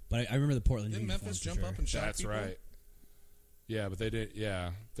 But I remember the Portland. Didn't Memphis jump up and shot That's people? right. Yeah, but they did.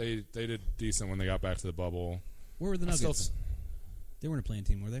 Yeah, they did decent when they got back to the bubble. Where were the Nuggets? They weren't a playing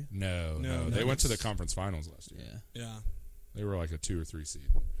team, were they? No. They went to the conference finals last year. Yeah. They were a 2 or 3 seed.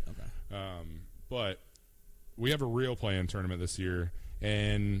 Okay. But we have a real play-in tournament this year,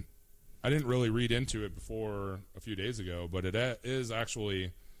 and I didn't really read into it before a few days ago, but it is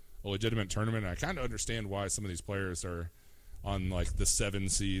actually a legitimate tournament. And I kind of understand why some of these players are on the 7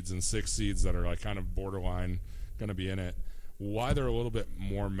 seeds and 6 seeds that are kind of borderline going to be in it. Why they're a little bit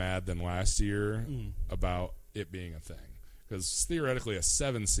more mad than last year about it being a thing. Because theoretically a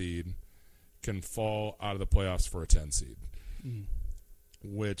 7 seed can fall out of the playoffs for a 10 seed.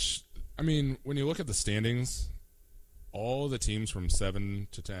 Which, I mean, when you look at the standings, all the teams from 7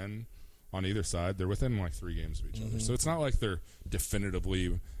 to 10 on either side, they're within like 3 games of each other. So it's not like they're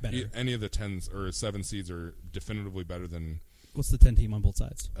definitively better. Any of the 10s or 7 seeds are definitively better than. What's the 10 team on both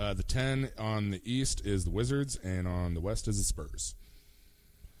sides? The 10 on the East is the Wizards, and on the West is the Spurs.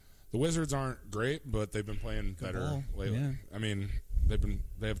 The Wizards aren't great, but they've been playing better lately. Yeah. I mean,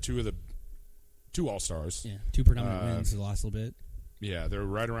 they have 2 All-Stars. Yeah, 2 predominant wins the last little bit. Yeah, they're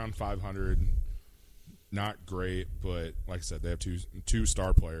right around 500. Not great, but like I said, they have two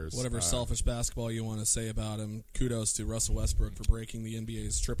star players. Whatever selfish basketball you want to say about him, kudos to Russell Westbrook for breaking the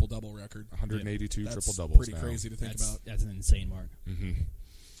NBA's triple-double record. 182 That's triple-doubles pretty crazy to think about. That's an insane mark.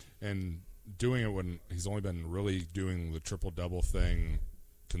 And doing it when he's only been really doing the triple-double thing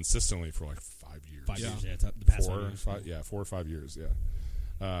consistently for like 5 years. 5 years, yeah. The past 4 or 5 years,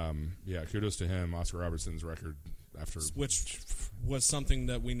 yeah. Kudos to him. Oscar Robertson's record which was something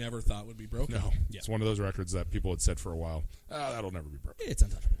that we never thought would be broken. No, it's one of those records that people had said for a while, that'll never be broken. It's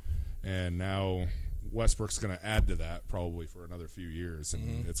untouchable. And now Westbrook's going to add to that probably for another few years,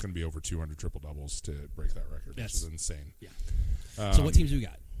 and it's going to be over 200 triple-doubles to break that record, which is insane. Yeah. So what teams do we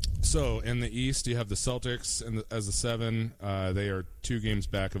got? So in the East, you have the Celtics as the 7. They are 2 games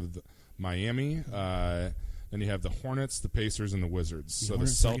back of Miami. Then you have the Hornets, the Pacers, and the Wizards. So the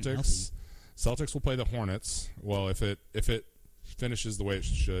Celtics will play the Hornets. Well, if it finishes the way it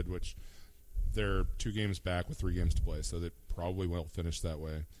should, which they're 2 games back with 3 games to play, so they probably won't finish that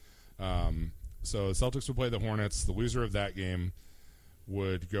way. So the Celtics will play the Hornets. The loser of that game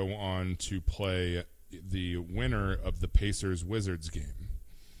would go on to play the winner of the Pacers-Wizards game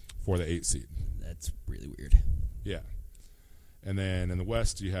for the 8 seed. That's really weird. Yeah. And then in the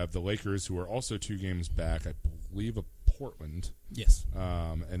West, you have the Lakers, who are also 2 games back, I believe, of Portland. Yes.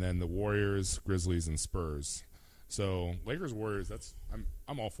 And then the Warriors, Grizzlies, and Spurs. So Lakers, Warriors,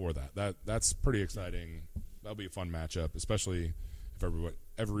 I'm all for that. That's pretty exciting. That'll be a fun matchup, especially if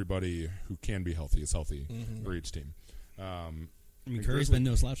everybody who can be healthy is healthy for each team. Curry's been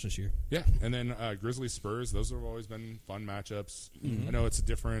no slouch this year. Yeah, and then Grizzlies, Spurs, those have always been fun matchups. I know it's a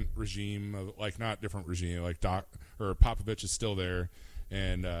different regime, not different regime, like Popovich is still there,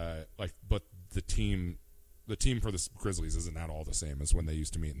 and but the team for the Grizzlies isn't at all the same as when they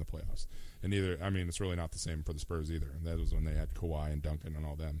used to meet in the playoffs. And it's really not the same for the Spurs either. And that was when they had Kawhi and Duncan and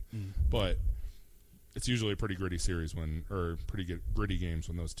all them. But it's usually a pretty gritty series gritty games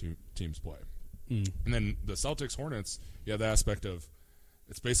when those 2 teams play. And then the Celtics Hornets, you have the aspect of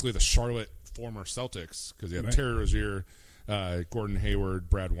it's basically the Charlotte former Celtics because you have Terry Rozier, Gordon Hayward,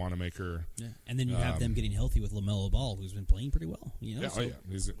 Brad Wanamaker. Yeah. And then you have them getting healthy with LaMelo Ball, who's been playing pretty well.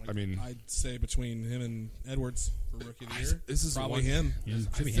 I'd say between him and Edwards for Rookie of the Year, this is probably him.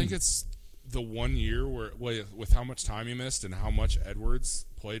 I think it's the 1 year where, with how much time he missed and how much Edwards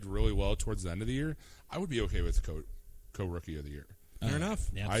played really well towards the end of the year, I would be okay with co-Rookie of the Year. Fair enough.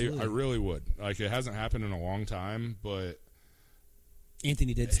 Yeah, I really would. It hasn't happened in a long time, but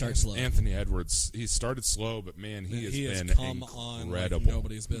Anthony did start slow. Anthony Edwards, he started slow, but man, he has been come on like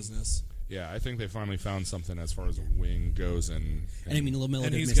nobody's business. Yeah, I think they finally found something as far as a wing goes, and LaMelo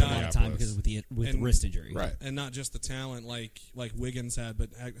did miss a lot of time because with the wrist injury, right? And not just the talent like Wiggins had, but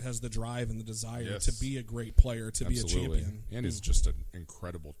has the drive and the desire to be a great player, to be a champion, and he's just an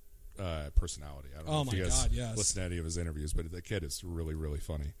incredible personality. I don't know if you guys listen to any of his interviews, but the kid is really, really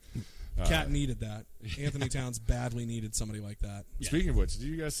funny. Cat needed that. Anthony Towns badly needed somebody like that. Yeah. Speaking of which, did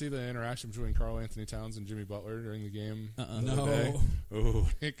you guys see the interaction between Karl Anthony Towns and Jimmy Butler during the game? No. Oh,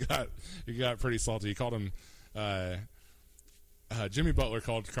 it got pretty salty. He called him. Jimmy Butler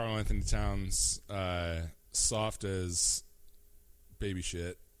called Karl Anthony Towns soft as baby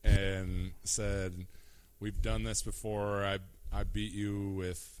shit and said, "We've done this before. I beat you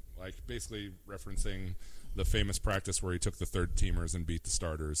with." Basically referencing the famous practice where he took the third teamers and beat the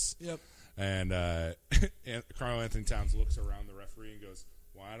starters. Yep. And Karl Anthony Towns looks around the referee and goes,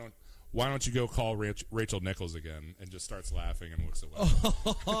 "Why don't you go call Rachel Nichols again?" And just starts laughing and looks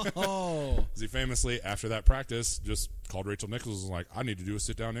away. He famously, after that practice, just called Rachel Nichols and was like, "I need to do a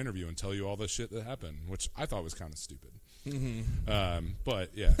sit-down interview and tell you all this shit that happened," which I thought was kind of stupid. But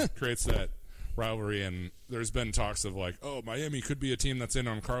yeah, creates that rivalry, and there's been talks of Miami could be a team that's in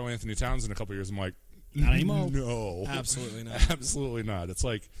on Karl Anthony Towns in a couple years. I'm like, not anymore. No, absolutely not. Absolutely not. It's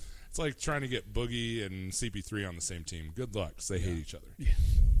like trying to get Boogie and CP3 on the same team. Good luck, 'cause they hate each other.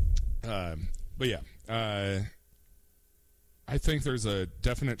 Yeah. But yeah, I think there's a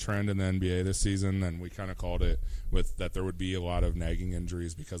definite trend in the NBA this season, and we kind of called it with that there would be a lot of nagging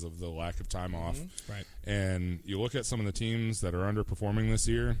injuries because of the lack of time off. Right. And you look at some of the teams that are underperforming this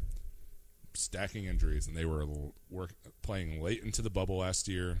year. stacking injuries, and they were playing late into the bubble last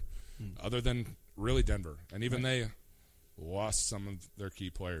year, other than really Denver. And even they lost some of their key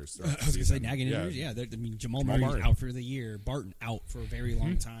players. I was going to say nagging injuries. Yeah, Jamal Murray out for the year. Barton out for a very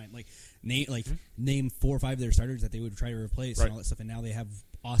long time. Like name 4 or 5 of their starters that they would try to replace and all that stuff. And now they have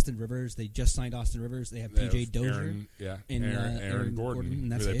Austin Rivers. They just signed Austin Rivers. They have PJ Dozier. Aaron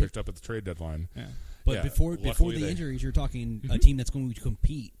Gordon, who they picked up at the trade deadline. Yeah. But before the injuries, you're talking a team that's going to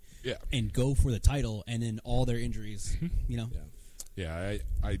compete and go for the title, and then all their injuries, Yeah,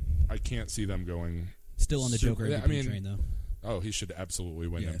 I can't see them going. Still on the Joker MVP train, though. Oh, he should absolutely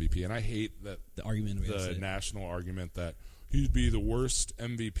win MVP. And I hate that the national argument that he'd be the worst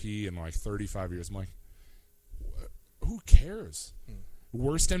MVP in like 35 years. I'm like, who cares?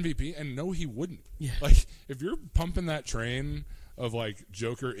 Worst MVP? And no, he wouldn't. Yeah. Like, if you're pumping that train of like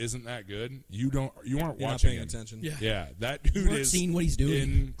Joker isn't that good, you aren't watching not paying attention. Yeah, that dude is seeing what he's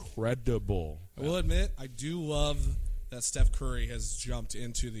doing. Incredible. I will admit, I do love that Steph Curry has jumped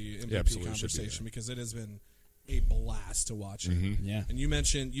into the MVP conversation because it has been a blast to watch him. Yeah. And you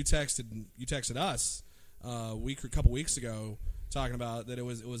mentioned you texted us a couple weeks ago talking about that it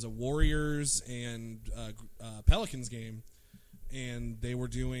was a Warriors and Pelicans game, and they were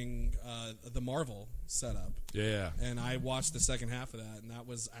doing the Marvel setup. Yeah. And I watched the second half of that, and that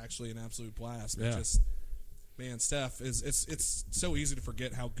was actually an absolute blast. Yeah. Just, man, Steph it's so easy to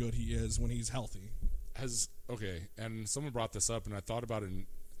forget how good he is when he's healthy. And someone brought this up, and I thought about it.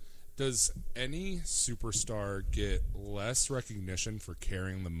 Does any superstar get less recognition for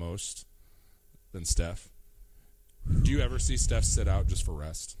caring the most than Steph? Do you ever see Steph sit out just for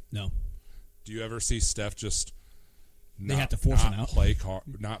rest? No. Do you ever see Steph just have to force him out?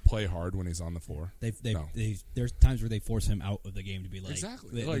 Not play hard when he's on the floor? There's times where they force him out of the game to be like,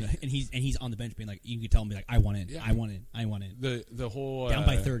 exactly, and he's on the bench being like, you can tell him be like, I want in, I want in. The whole down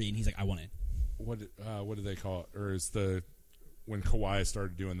by 30, and he's like, I want in. What do they call it? Or is when Kawhi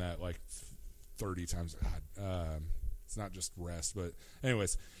started doing that like 30 times? God, it's not just rest, but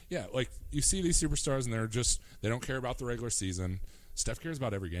anyways, yeah. Like you see these superstars, and they don't care about the regular season. Steph cares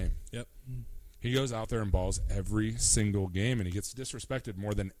about every game. Yep. He goes out there and balls every single game, and he gets disrespected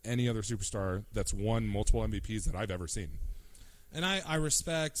more than any other superstar that's won multiple MVPs that I've ever seen. And I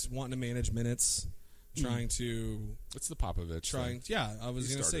respect wanting to manage minutes. Trying to... It's the Popovich thing. Yeah, I was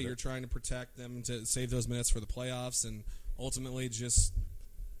going to say, you're trying to protect them to save those minutes for the playoffs and ultimately just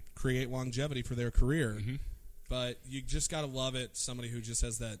create longevity for their career. Mm-hmm. But you just got to love it, somebody who just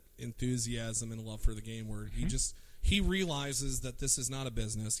has that enthusiasm and love for the game where he realizes that this is not a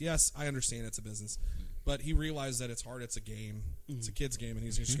business. Yes, I understand it's a business, but he realized that it's hard, it's a game. It's a kid's game, and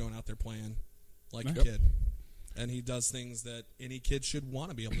he's just going out there playing like a kid. And he does things that any kid should want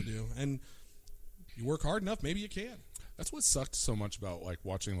to be able to do. And you work hard enough, maybe you can. That's what sucked so much about like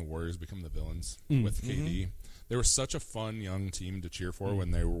watching the Warriors become the villains with KD. They were such a fun young team to cheer for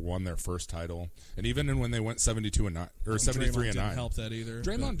when they won their first title, and even when they went 72-9 or 73-9. Didn't help that either.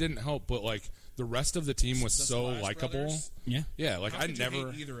 Draymond didn't help, but like the rest of the team was so likable. Yeah. Like I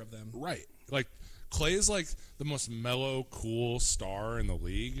never hate either of them. Right. Like Clay is like the most mellow, cool star in the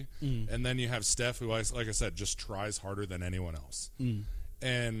league, and then you have Steph, who, like I said, just tries harder than anyone else,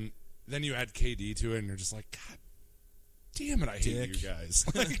 and then you add KD to it, and you're just like, God damn it, I hate you guys.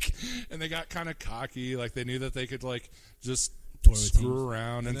 Like, and they got kind of cocky. Like, they knew that they could, like, just screw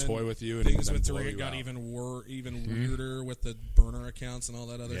around and toy with you. And things with Durant got even weirder with the burner accounts and all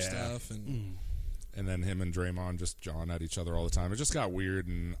that other stuff. And then him and Draymond just jawing at each other all the time. It just got weird,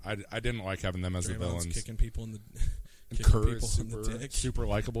 and I didn't like having them as the villains. Kicking people in the and Kerr is super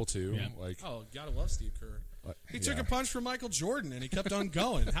likable, too. Yeah. Like, oh, gotta love Steve Kerr. He took a punch from Michael Jordan, and he kept on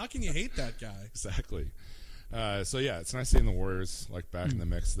going. How can you hate that guy? Exactly. So yeah, it's nice seeing the Warriors like back in the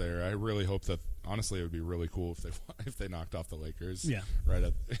mix there. I really hope that honestly it would be really cool if they knocked off the Lakers. Yeah. Right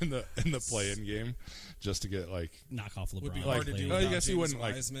in the play-in game, just to get like knock off LeBron. Would be hard to do. I guess he wouldn't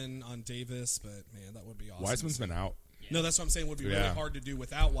Wiseman on Davis, but man, that would be awesome. Wiseman's been out. No, that's what I'm saying. Would be really hard to do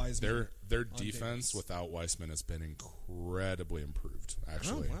without Wiseman. Their defense without Wiseman has been incredibly improved.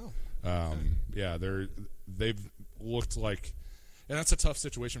 Actually. Oh wow. Yeah, they've looked like, and that's a tough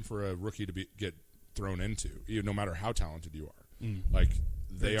situation for a rookie to get thrown into, no matter how talented you are. Like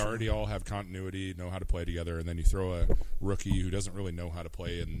they already all have continuity, know how to play together, and then you throw a rookie who doesn't really know how to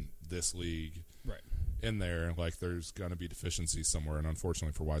play in this league in there. Like there's going to be deficiencies somewhere, and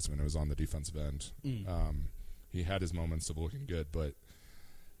unfortunately for Wiseman, it was on the defensive end. He had his moments of looking good, but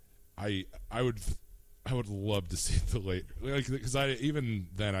I would love to see the Lakers, because even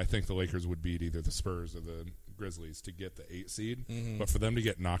then I think the Lakers would beat either the Spurs or the Grizzlies to get the 8 seed, but for them to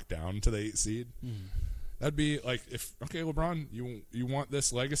get knocked down to the 8 seed, That'd be like if LeBron, you want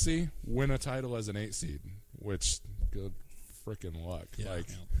this legacy, win a title as an 8 seed, which good freaking luck. Yeah. Like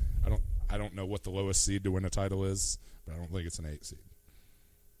I don't know what the lowest seed to win a title is, but I don't think it's an 8 seed.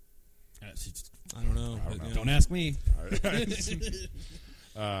 I don't know. Don't ask me.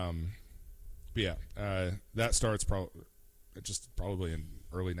 But yeah, that starts probably in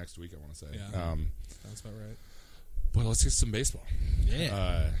early next week, I want to say. Yeah. Sounds about right. But let's get some baseball.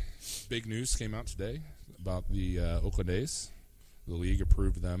 Yeah. Big news came out today about the Oakland A's. The league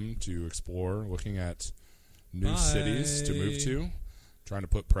approved them to explore looking at new cities to move to, trying to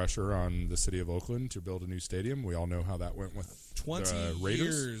put pressure on the city of Oakland to build a new stadium. We all know how that went with 20 the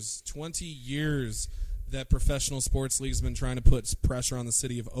Raiders. 20 years that professional sports leagues have been trying to put pressure on the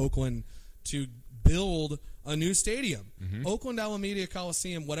city of Oakland to build a new stadium. Mm-hmm. Oakland Alameda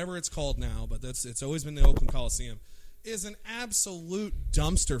Coliseum, whatever it's called now, but it's always been the Oakland Coliseum, is an absolute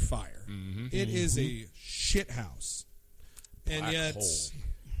dumpster fire. Mm-hmm. It is a shit house. And Black yet, hole.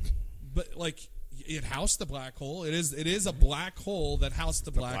 but like it housed the black hole. It is a black hole that housed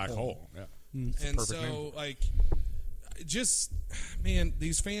the black hole. Yeah. And so, name. like, just man,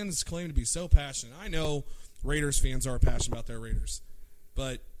 these fans claim to be so passionate. I know Raiders fans are passionate about their Raiders,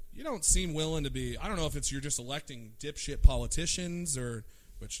 but you don't seem willing to be. I don't know if it's you're just electing dipshit politicians, or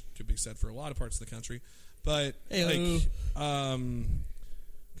which could be said for a lot of parts of the country. But Hey-o.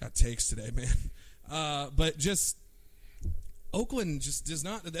 got takes today, man. But just Oakland just does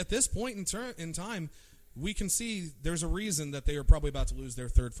not. At this point in time, we can see there's a reason that they are probably about to lose their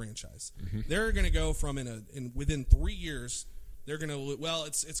third franchise. Mm-hmm. They're going to go from within 3 years. They're going to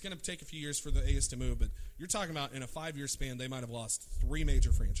it's going to take a few years for the A's to move, but you're talking about in a 5-year span they might have lost 3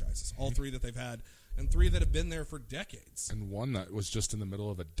 major franchises, all 3 that they've had, and 3 that have been there for decades, And one that was just in the middle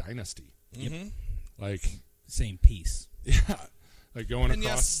of a dynasty. Mm-hmm. Like, Same piece. yeah, like going and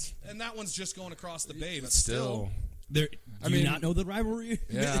across. yes, and that one's just going across the bay, but Still, Do I you mean- not know the rivalry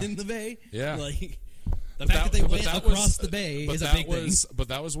Yeah. in the Bay? Yeah. Like, the fact that they went across the Bay but is a that big was, thing. But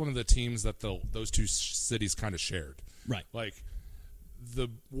that was one of the teams that those two cities kind of shared. Right. Like, the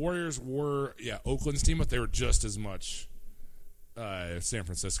Warriors were, Oakland's team, but they were just as much San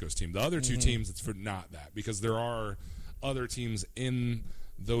Francisco's team. The other 2 teams, it's for not that, because there are other teams in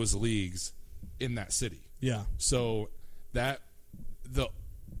those leagues in that city. yeah. So that the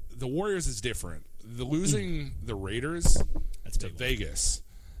Warriors is different. The losing the Raiders That's a to big one. Vegas,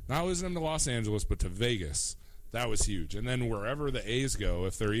 not losing them to Los Angeles, but to Vegas, that was huge. And then wherever the A's go,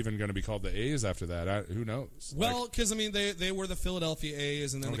 if they're even going to be called the A's after that, who knows? Well, because I mean, they were the Philadelphia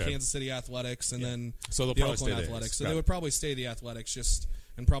A's, and then the Okay. Kansas City Athletics, and then So they'll the probably Oakland stay the Athletics. A's. So Got they it. would probably stay the Athletics,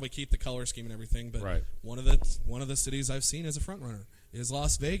 and probably keep the color scheme and everything. But Right. one of the cities I've seen as a front runner is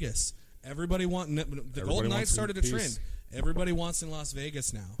Las Vegas. Everybody the Golden Knights wants started a peace. trend. Everybody wants in Las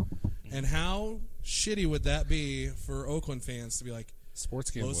Vegas now. And how shitty would that be for Oakland fans to be like,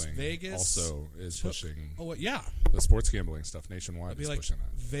 Sports Las gambling Vegas also is pushing oh yeah, the sports gambling stuff nationwide. be Is like pushing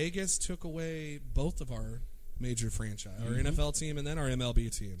that. Vegas took away both of our major franchise, our NFL team, and then our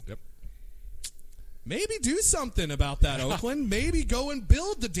MLB team. Yep. Maybe do something about that, Oakland. Maybe go and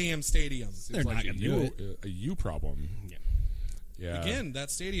build the damn stadium. They're not going to do it. A you problem. Yeah. Yeah. Again, that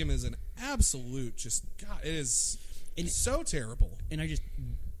stadium is an absolute God, it is And- so terrible. And I just,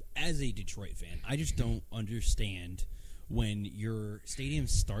 as a Detroit fan, I just don't understand when your stadium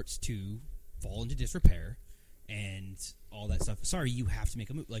starts to fall into disrepair and all that stuff. Sorry, you have to make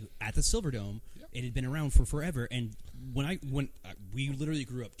a move. Like at the Silverdome, it had been around for forever. And when we literally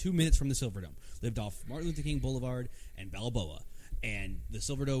grew up 2 minutes from the Silverdome, lived off Martin Luther King Boulevard and Balboa, and the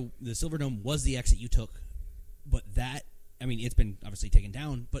Silverdome was the exit you took. But that, I mean, it's been obviously taken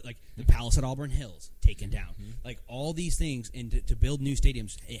down, but like the Palace at Auburn Hills, taken down. Like all these things, and to build new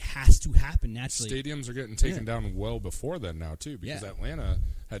stadiums, it has to happen naturally. Stadiums are getting taken down well before then now too, because Yeah. Atlanta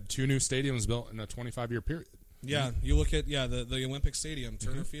had 2 new stadiums built in a 25-year period. Yeah, you look at the Olympic Stadium,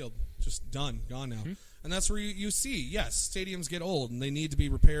 Turner Field, just gone now. And that's where you see, yes, stadiums get old and they need to be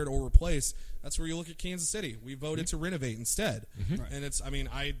repaired or replaced. That's where you look at Kansas City. We voted to renovate instead. Right. And it's, I mean,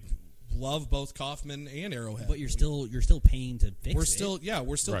 I love both Kauffman and Arrowhead. But you're still paying to fix we're it. still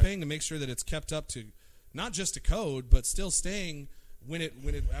Right. paying to make sure that it's kept up to not just a code, but still staying when it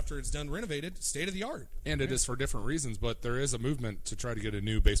after it's done renovated, state of the art. And it is for different reasons, but there is a movement to try to get a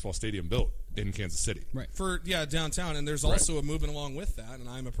new baseball stadium built in Kansas City. Right. For downtown, and there's also a movement along with that, and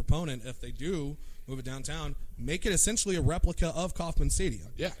I'm a proponent. If they do move it downtown, make it essentially a replica of Kauffman Stadium.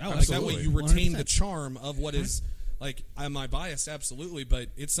 Yeah, Like that way absolutely. you retain 100%. the charm of what is. Like, am I biased? Absolutely, but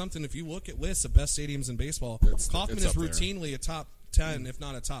it's something. If you look at lists of best stadiums in baseball, Kauffman it's is up there. routinely a top 10, if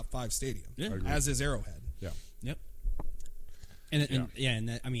not a top 5 stadium. Yeah. I agree. As is Arrowhead. Yeah. Yep. And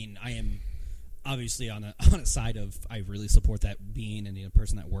that, I mean, obviously on a side of I really support that being a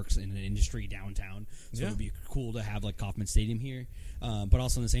person that works in an industry downtown. So it would be cool to have like Kauffman Stadium here. But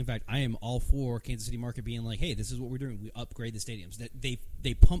also in the same fact, I am all for Kansas City market being like, hey, this is what we're doing. We upgrade the stadiums. That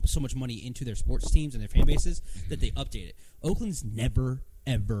they pump so much money into their sports teams and their fan bases that they update it. Oakland's never,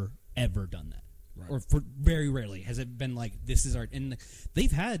 ever, ever done that. Right. Or for very rarely has it been like this is our and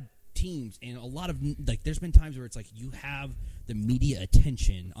they've had teams and a lot of like there's been times where it's like you have the media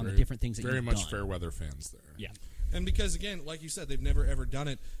attention on the different things that you've done. Very much fair weather fans there. Yeah. And because again, like you said, they've never ever done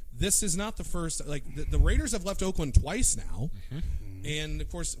it. This is not the first. Like the Raiders have left Oakland twice now, and of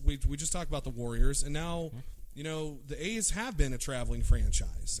course we just talked about the Warriors, and now you know the A's have been a traveling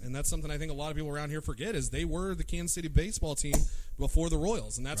franchise, and that's something I think a lot of people around here forget is they were the Kansas City baseball team before the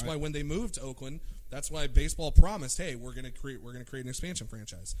Royals, and that's why when they moved to Oakland, that's why baseball promised, hey, we're going to create an expansion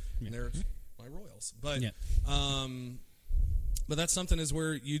franchise, and they're my Royals, but that's something is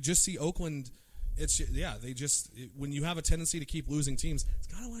where you just see Oakland. It's when you have a tendency to keep losing teams, it's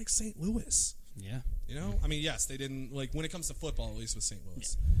kind of like St. Louis. Yeah. You know, I mean, yes, they didn't like when it comes to football, at least with St.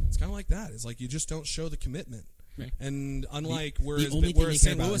 Louis. It's kind of like that. It's like you just don't show the commitment. Right. And unlike whereas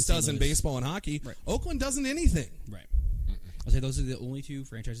St. Louis does in baseball and hockey, Oakland doesn't anything. Right. I'll say those are the only two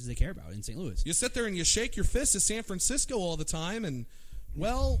franchises they care about in St. Louis. You sit there and you shake your fist at San Francisco all the time, and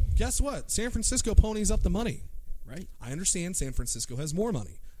well, guess what? San Francisco ponies up the money. Right. I understand San Francisco has more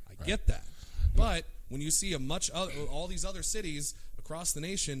money. I get that. But when you see all these other cities across the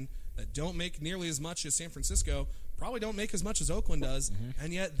nation that don't make nearly as much as San Francisco, probably don't make as much as Oakland does,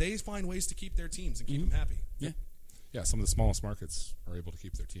 and yet they find ways to keep their teams and keep them happy. Yeah, some of the smallest markets are able to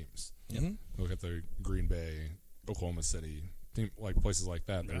keep their teams. Look at the Green Bay, Oklahoma City, like places like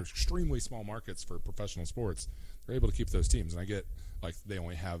that. They're extremely small markets for professional sports. They're able to keep those teams. And I get, like, they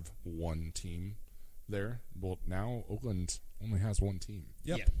only have one team there. Well, now Oakland only has one team.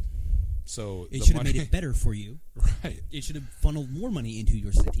 Yep. Yeah. So it should have made it better for you. Right. It should have funneled more money into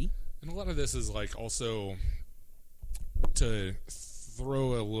your city. And a lot of this is like also to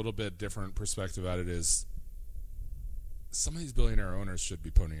throw a little bit different perspective at it is some of these billionaire owners should be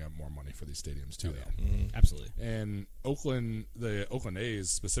putting up more money for these stadiums too, though. Absolutely. And the Oakland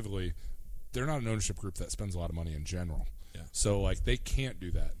A's specifically, they're not an ownership group that spends a lot of money in general. Yeah. So, like, they can't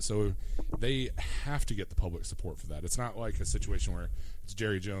do that. So they have to get the public support for that. It's not like a situation where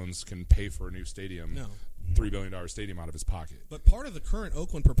Jerry Jones can pay for a new stadium, $3 billion stadium out of his pocket. But part of the current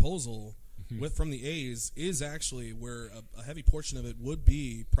Oakland proposal from the A's is actually where a heavy portion of it would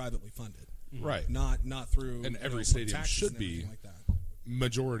be privately funded. Right. Not through and every stadium should be like that.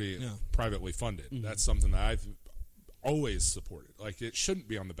 Majority privately funded. That's something that I've always supported. Like, it shouldn't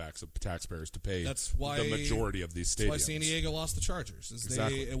be on the backs of taxpayers to pay the majority of these stadiums. That's why San Diego lost the Chargers.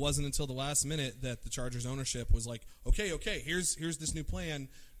 Exactly. It wasn't until the last minute that the Chargers ownership was like, okay, here's this new plan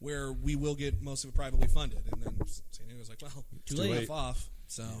where we will get most of it privately funded. And then San Diego was like, well, too late. Off.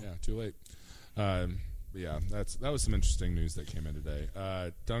 So yeah, too late. Yeah, that was some interesting news that came in today.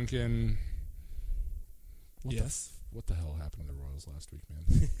 Duncan. What the hell happened to the Royals last week,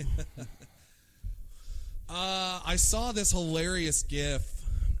 man? I saw this hilarious GIF,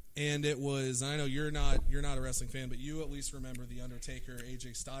 and it was. I know you're not a wrestling fan, but you at least remember the Undertaker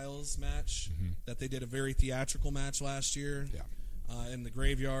AJ Styles match that they did a very theatrical match last year. Yeah. In the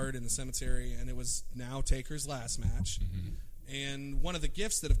graveyard in the cemetery, and it was now Taker's last match. And one of the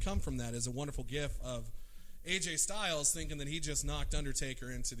GIFs that have come from that is a wonderful GIF of AJ Styles thinking that he just knocked Undertaker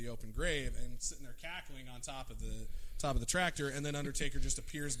into the open grave and sitting there cackling on top of the tractor, and then Undertaker just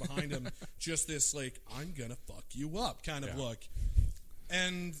appears behind him, just this like, I'm gonna fuck you up kind of look.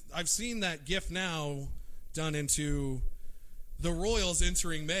 And I've seen that GIF now done into the Royals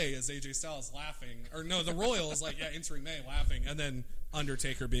entering May as AJ Styles laughing, or no, the Royals entering May laughing, and then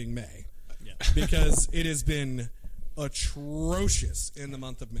Undertaker being May, because it has been atrocious in the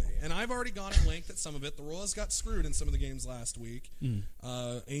month of May. And I've already gone at length at some of it. The Royals got screwed in some of the games last week.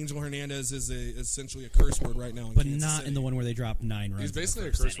 Angel Hernandez is essentially a curse word right now in but Kansas not City. in the one where they dropped 9 runs. He's basically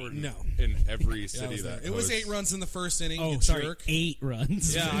a curse word in every city that it was 8 runs in the first inning. Oh, you sorry, jerk. 8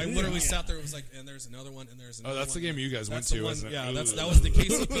 runs. Yeah, I literally sat there. It was like, and there's another one, and there's another one. Oh, that's the game you guys went That's to, the one- wasn't it? Yeah, Ooh. that was the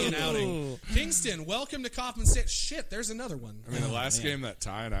KCP outing. Kingston, welcome to Kauffman State. Shit, there's another one. I mean, the last game that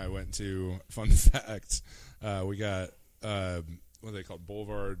Ty and I went to, fun fact, we got what are they called?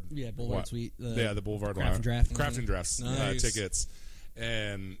 Boulevard. Yeah, Boulevard Suite. The Boulevard Craft and Draft. Craft and Drafts Nice. tickets.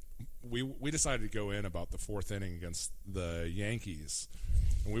 And we decided to go in about the 4th inning against the Yankees.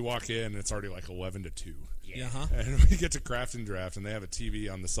 And we walk in, and it's already like 11-2. Yeah. And we get to Craft and Draft, and they have a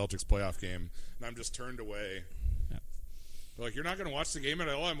TV on the Celtics playoff game. And I'm just turned away. Yeah. They're like, you're not going to watch the game at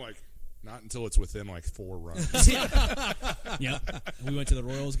all? I'm like, Not until it's within like 4 runs. Yeah, we went to the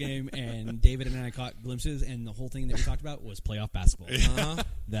Royals game, and David and I caught glimpses, and the whole thing that we talked about was playoff basketball.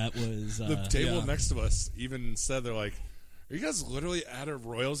 That was the table next to us even said, they're like, "Are you guys literally at a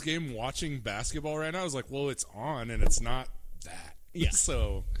Royals game watching basketball right now?" I was like, "Well, it's on, and it's not that." Yeah.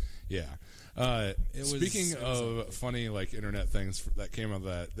 So, yeah. Speaking of funny like internet things that came out of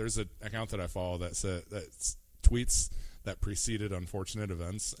that, there's an account that I follow that tweets that preceded unfortunate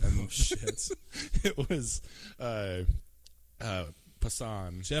events, and it was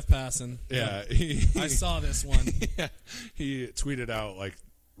Passan, Jeff Passan. Yeah, I saw this one. Yeah, he tweeted out like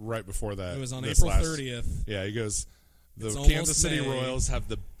right before that. It was on April 30th. Yeah, he goes, "The It's Kansas City May. Royals have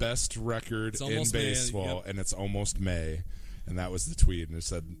the best record in baseball, May, yep. and it's almost May." And that was the tweet, and it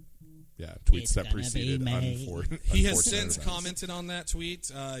said, "Yeah, tweets It's that preceded He has since commented on that tweet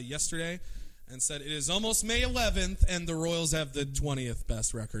yesterday and said, "It is almost May 11th, and the Royals have the 20th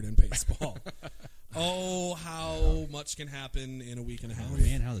best record in baseball." Oh, how much can happen in a week and a half. Oh,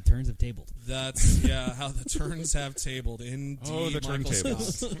 man, how the turns have tabled. That's, how the turns have tabled. Indeed, Oh, the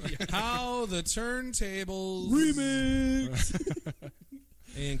turntables. How the turntables. Remix.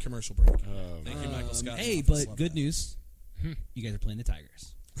 And commercial break. Thank you, Michael Scott. Hey, but good news. You guys are playing the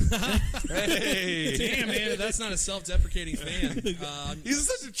Tigers. Hey. Damn, man, that's not a self-deprecating fan. He's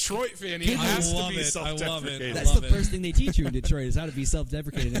a Detroit fan. He has to be self-deprecating. That's the first thing they teach you in Detroit is how to be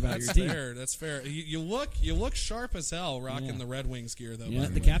self-deprecating about your team. That's fair. You look sharp as hell rocking the Red Wings gear, though. Yeah,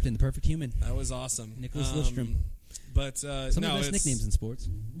 the captain, the perfect human. That was awesome. Nicholas Lidstrom. But Some of the best nicknames in sports.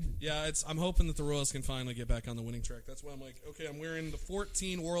 Yeah, I'm hoping that the Royals can finally get back on the winning track. That's why I'm like, okay, I'm wearing the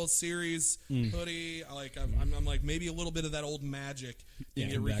 14 World Series hoodie. I'm like, maybe a little bit of that old magic can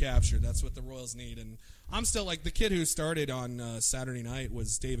get recaptured. That's what the Royals need. And I'm still like, the kid who started on Saturday night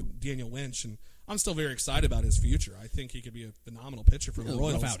was Daniel Lynch, and I'm still very excited about his future. I think he could be a phenomenal pitcher for the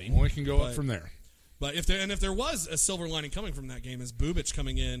Royals. Only can go up from there. But if there was a silver lining coming from that game, is Bubic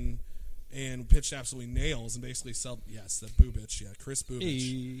coming in and pitched absolutely nails and basically Chris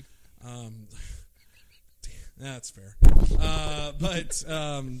Bubic. That's fair. But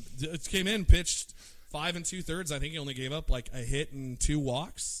came in, pitched 5 2/3. I think he only gave up like a hit and 2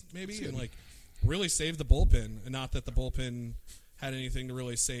 walks, maybe, and like really saved the bullpen. And not that the bullpen had anything to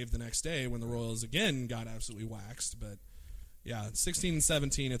really save the next day when the Royals again got absolutely waxed. But yeah, 16 and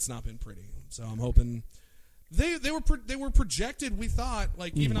 17, it's not been pretty. So I'm hoping. They were projected. We thought,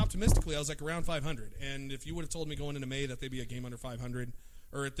 like, even optimistically, I was like around 500. And if you would have told me going into May that they'd be a game under 500,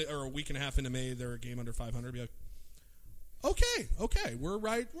 or a week and a half into May they're a game under 500, I'd be like, okay, we're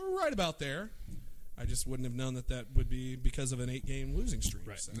right about there. I just wouldn't have known that would be because of an 8-game losing streak.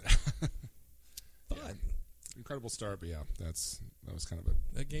 Right. So. Yeah. Incredible start, but yeah, that was kind of a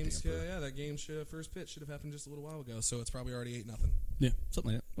that game first pitch should have happened just a little while ago. So it's probably already 8-0. Yeah,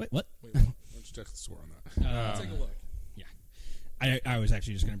 something like that. Wait, what? Let's check the score on that. Take a look. Yeah, I was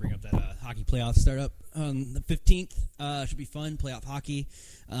actually just going to bring up that hockey playoffs start up on the 15th. Should be fun. Playoff hockey.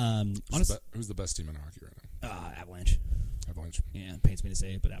 Who's the best team in hockey right now? Avalanche. Avalanche. Yeah, pains me to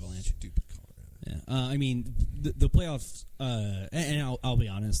say it, but Avalanche. Stupid Colorado. Yeah, I mean the playoffs. And I'll be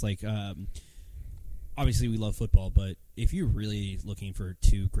honest, like. Obviously, we love football, but if you're really looking for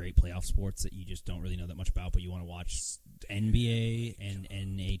 2 great playoff sports that you just don't really know that much about, but you want to watch, NBA and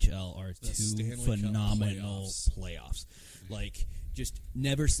NHL are 2 phenomenal playoffs. Like, just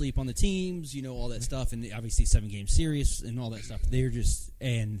never sleep on the teams, all that stuff, and obviously 7-game series and all that stuff. They're just,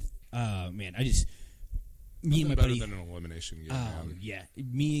 and man, me and my buddy, better than an elimination game. Yeah,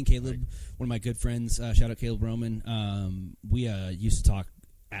 me and Caleb, one of my good friends, shout out Caleb Roman. We used to talk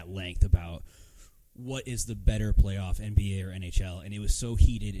at length about what is the better playoff, NBA or NHL, and it was so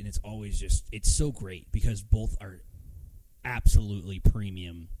heated, and it's always it's so great because both are absolutely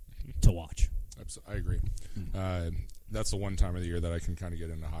premium to watch. I agree. That's the one time of the year that I can kind of get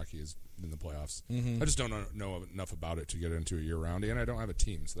into hockey is in the playoffs. I just don't know enough about it to get into it year-round, and I don't have a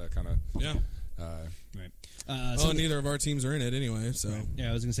team, so that kind of... Yeah. Right. Neither of our teams are in it anyway, so... Right. Yeah,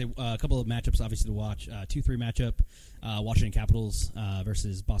 I was going to say a couple of matchups, obviously, to watch. 2-3 matchup, Washington Capitals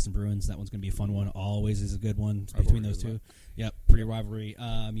versus Boston Bruins. That one's going to be a fun one. Always is a good one between those two. Yep, pretty rivalry.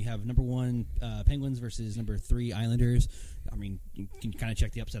 You have number 1 Penguins versus number 3 Islanders. I mean, you can kind of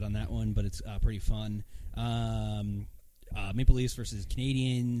check the upset on that one, but it's pretty fun. Maple Leafs versus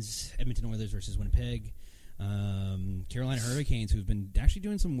Canadiens, Edmonton Oilers versus Winnipeg, Carolina Hurricanes, who've been actually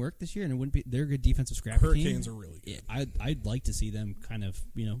doing some work this year, and they're a good defensive scrappy team. Hurricanes are really good. Yeah, I'd like to see them kind of,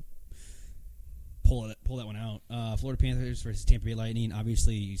 pull that one out. Florida Panthers versus Tampa Bay Lightning.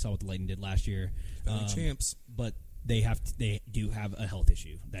 Obviously, you saw what the Lightning did last year. Champs. But they do have a health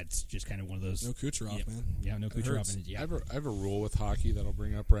issue. That's just kind of one of those. No Kucherov, man. Yeah, no Kucherov. And, yeah. I have a rule with hockey that I'll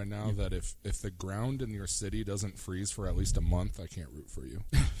bring up right now that if the ground in your city doesn't freeze for at least a month, I can't root for you.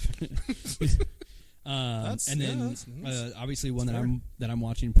 Obviously one that I'm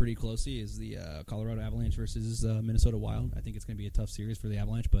watching pretty closely is the Colorado Avalanche versus Minnesota Wild. I think it's going to be a tough series for the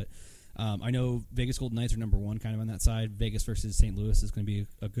Avalanche, but I know Vegas Golden Knights are number one kind of on that side. Vegas versus St. Louis is going to be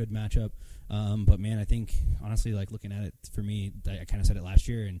a good matchup. But man, I think honestly, like looking at it for me, I kind of said it last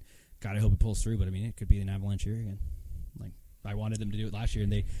year, and God, I hope it pulls through. But I mean, it could be an Avalanche year again. Like I wanted them to do it last year,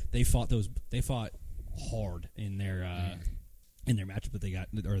 and they fought hard in their matchup that they got,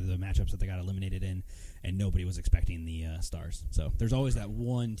 or the matchups that they got eliminated in, and nobody was expecting the Stars. So there's always that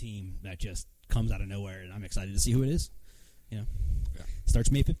one team that just comes out of nowhere, and I'm excited to see who it is. You know,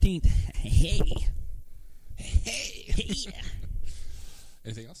 starts May 15th. Hey.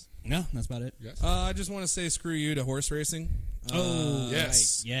 Anything else? No, that's about it. Yes. I just want to say screw you to horse racing.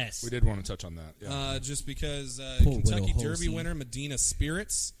 Yes. Right. Yes. We did want to touch on that. Yeah. Just because Poor Kentucky little Derby Hosey. winner Medina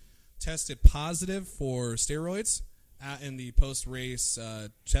Spirits tested positive for steroids in the post-race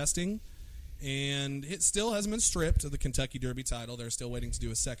testing, and it still hasn't been stripped of the Kentucky Derby title. They're still waiting to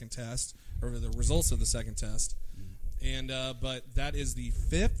do a second test, or the results of the second test. And but that is the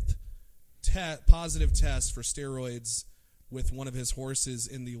fifth positive test for steroids with one of his horses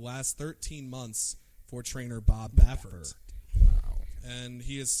in the last 13 months for trainer Bob Baffert. Wow. And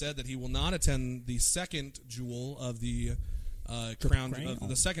he has said that he will not attend the second jewel of the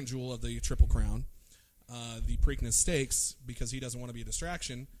the second jewel of the Triple Crown, the Preakness Stakes, because he doesn't want to be a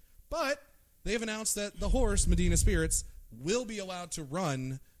distraction. But they have announced that the horse Medina Spirits will be allowed to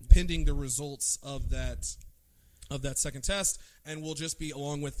run pending the results of that second test, and will just be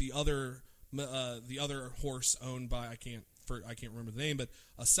along with the other horse owned by I can't remember the name, but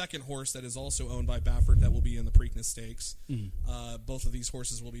a second horse that is also owned by Baffert that will be in the Preakness Stakes. Both of these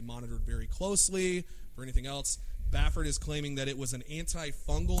horses will be monitored very closely for anything else. Baffert is claiming that it was an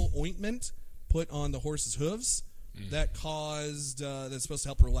antifungal ointment put on the horse's hooves that caused that's supposed to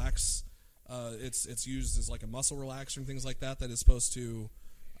help relax. It's used as like a muscle relaxer and things like that. That is supposed to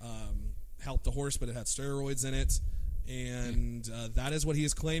help the horse, but it had steroids in it, and that is what he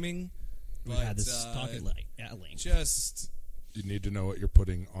is claiming. We had this talk at length. Just You need to know what you're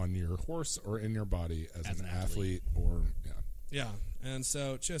putting on your horse or in your body as an athlete or yeah. And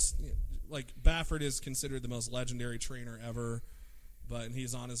so just like Baffert is considered the most legendary trainer ever, but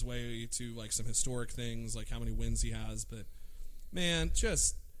he's on his way to like some historic things, like how many wins he has. But man,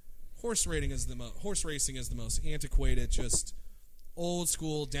 just horse racing is the most antiquated, just old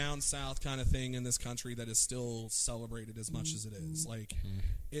school down south kind of thing in this country that is still celebrated as much as it is. Like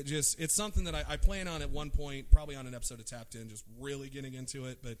it's something that I plan on at one point, probably on an episode of Tapped In, just really getting into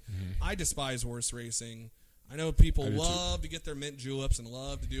it. But I despise horse racing. I know people love to get their mint juleps and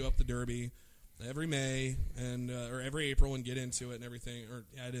love to do up the Derby every May and or every April and get into it and everything. Or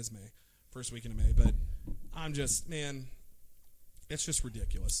yeah, it is May, first weekend of May. But I'm just, man, it's just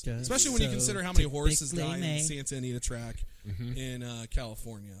ridiculous, especially when you consider how many horses die in the Santa Anita track in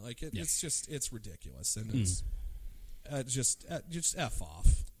California. Like it's ridiculous, and it's just F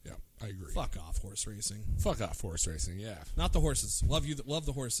off. Yeah, I agree. Fuck off horse racing. Fuck off horse racing. Yeah, not the horses. Love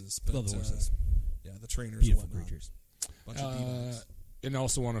the horses. But, love the horses. Yeah, the trainers. Beautiful and whatnot. creatures. Bunch of D-bags. And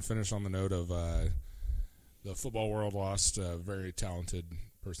also want to finish on the note of the football world lost a very talented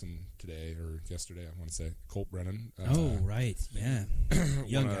person today or yesterday, I want to say, Colt Brennan. Right. Yeah.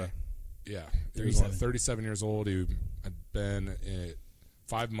 Young guy. Yeah. He was 37 years old. He had been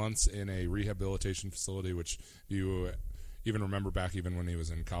 5 months in a rehabilitation facility, which you even remember back even when he was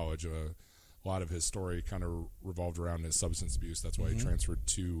in college. A lot of his story kind of revolved around his substance abuse. That's why he transferred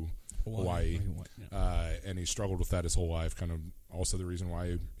to Hawaii. And he struggled with that his whole life. Kind of also the reason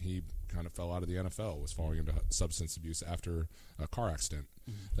why he kind of fell out of the NFL was falling into substance abuse after a car accident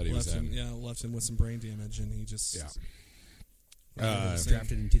that he was in. Left him with some brain damage, and he just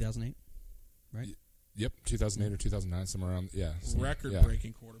drafted in 2008, right? Yep, 2008 or 2009, somewhere around. Yeah,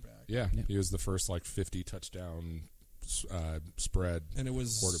 record-breaking quarterback. Yeah, he was the first 50 touchdown spread, and it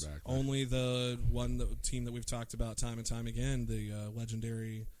was quarterback. Only the team that we've talked about time and time again, the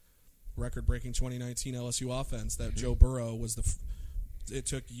legendary record-breaking 2019 LSU offense that Joe Burrow was it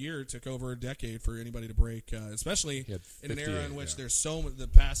took over a decade for anybody to break, especially in an era in which there's the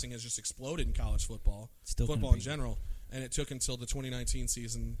passing has just exploded in college football, football in general, and it took until the 2019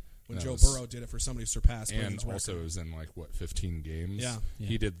 season when Joe Burrow did it for somebody to surpass. And also it was in 15 games. Yeah.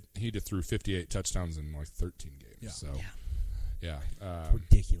 He threw 58 touchdowns in 13 games. Yeah. So yeah,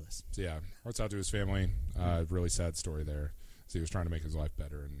 ridiculous. So yeah, hearts out to his family. Really sad story there. So he was trying to make his life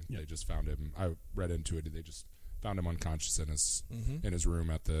better, and they just found him. I read into it. They just found him unconscious in his room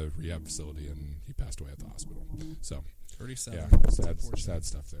at the rehab facility, and he passed away at the hospital. So pretty sad. Yeah, sad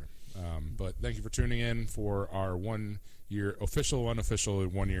stuff there. But thank you for tuning in for our 1 year official, unofficial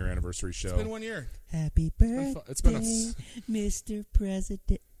 1 year anniversary show. It's been 1 year. Happy birthday, it's been Mr.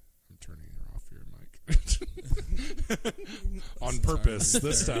 President. I'm turning her off here, Mike. On purpose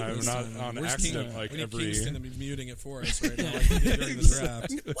this time, not on accident. Like we need every. Kingston to be muting it for us right now, like we did during the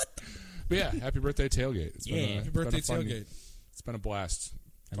draft. But yeah, happy birthday tailgate. It's been happy birthday been a fun, tailgate. It's been a blast.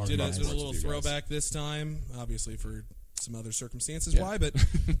 Did a little throwback this time, obviously for some other circumstances why, but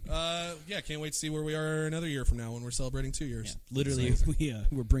can't wait to see where we are another year from now when we're celebrating 2 years. Yeah, literally,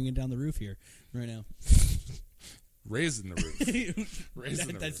 we're bringing down the roof here right now. Raising the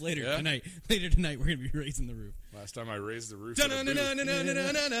roof. That's later tonight. Later tonight, we're going to be raising the roof. Last time I raised the roof.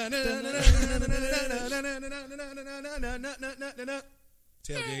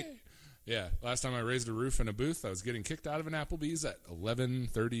 Tailgate. Yeah, last time I raised a roof in a booth, I was getting kicked out of an Applebee's at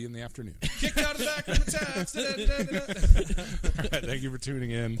 11:30 in the afternoon. Kicked out of the back of the taps. All right, thank you for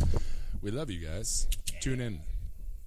tuning in. We love you guys. Tune in.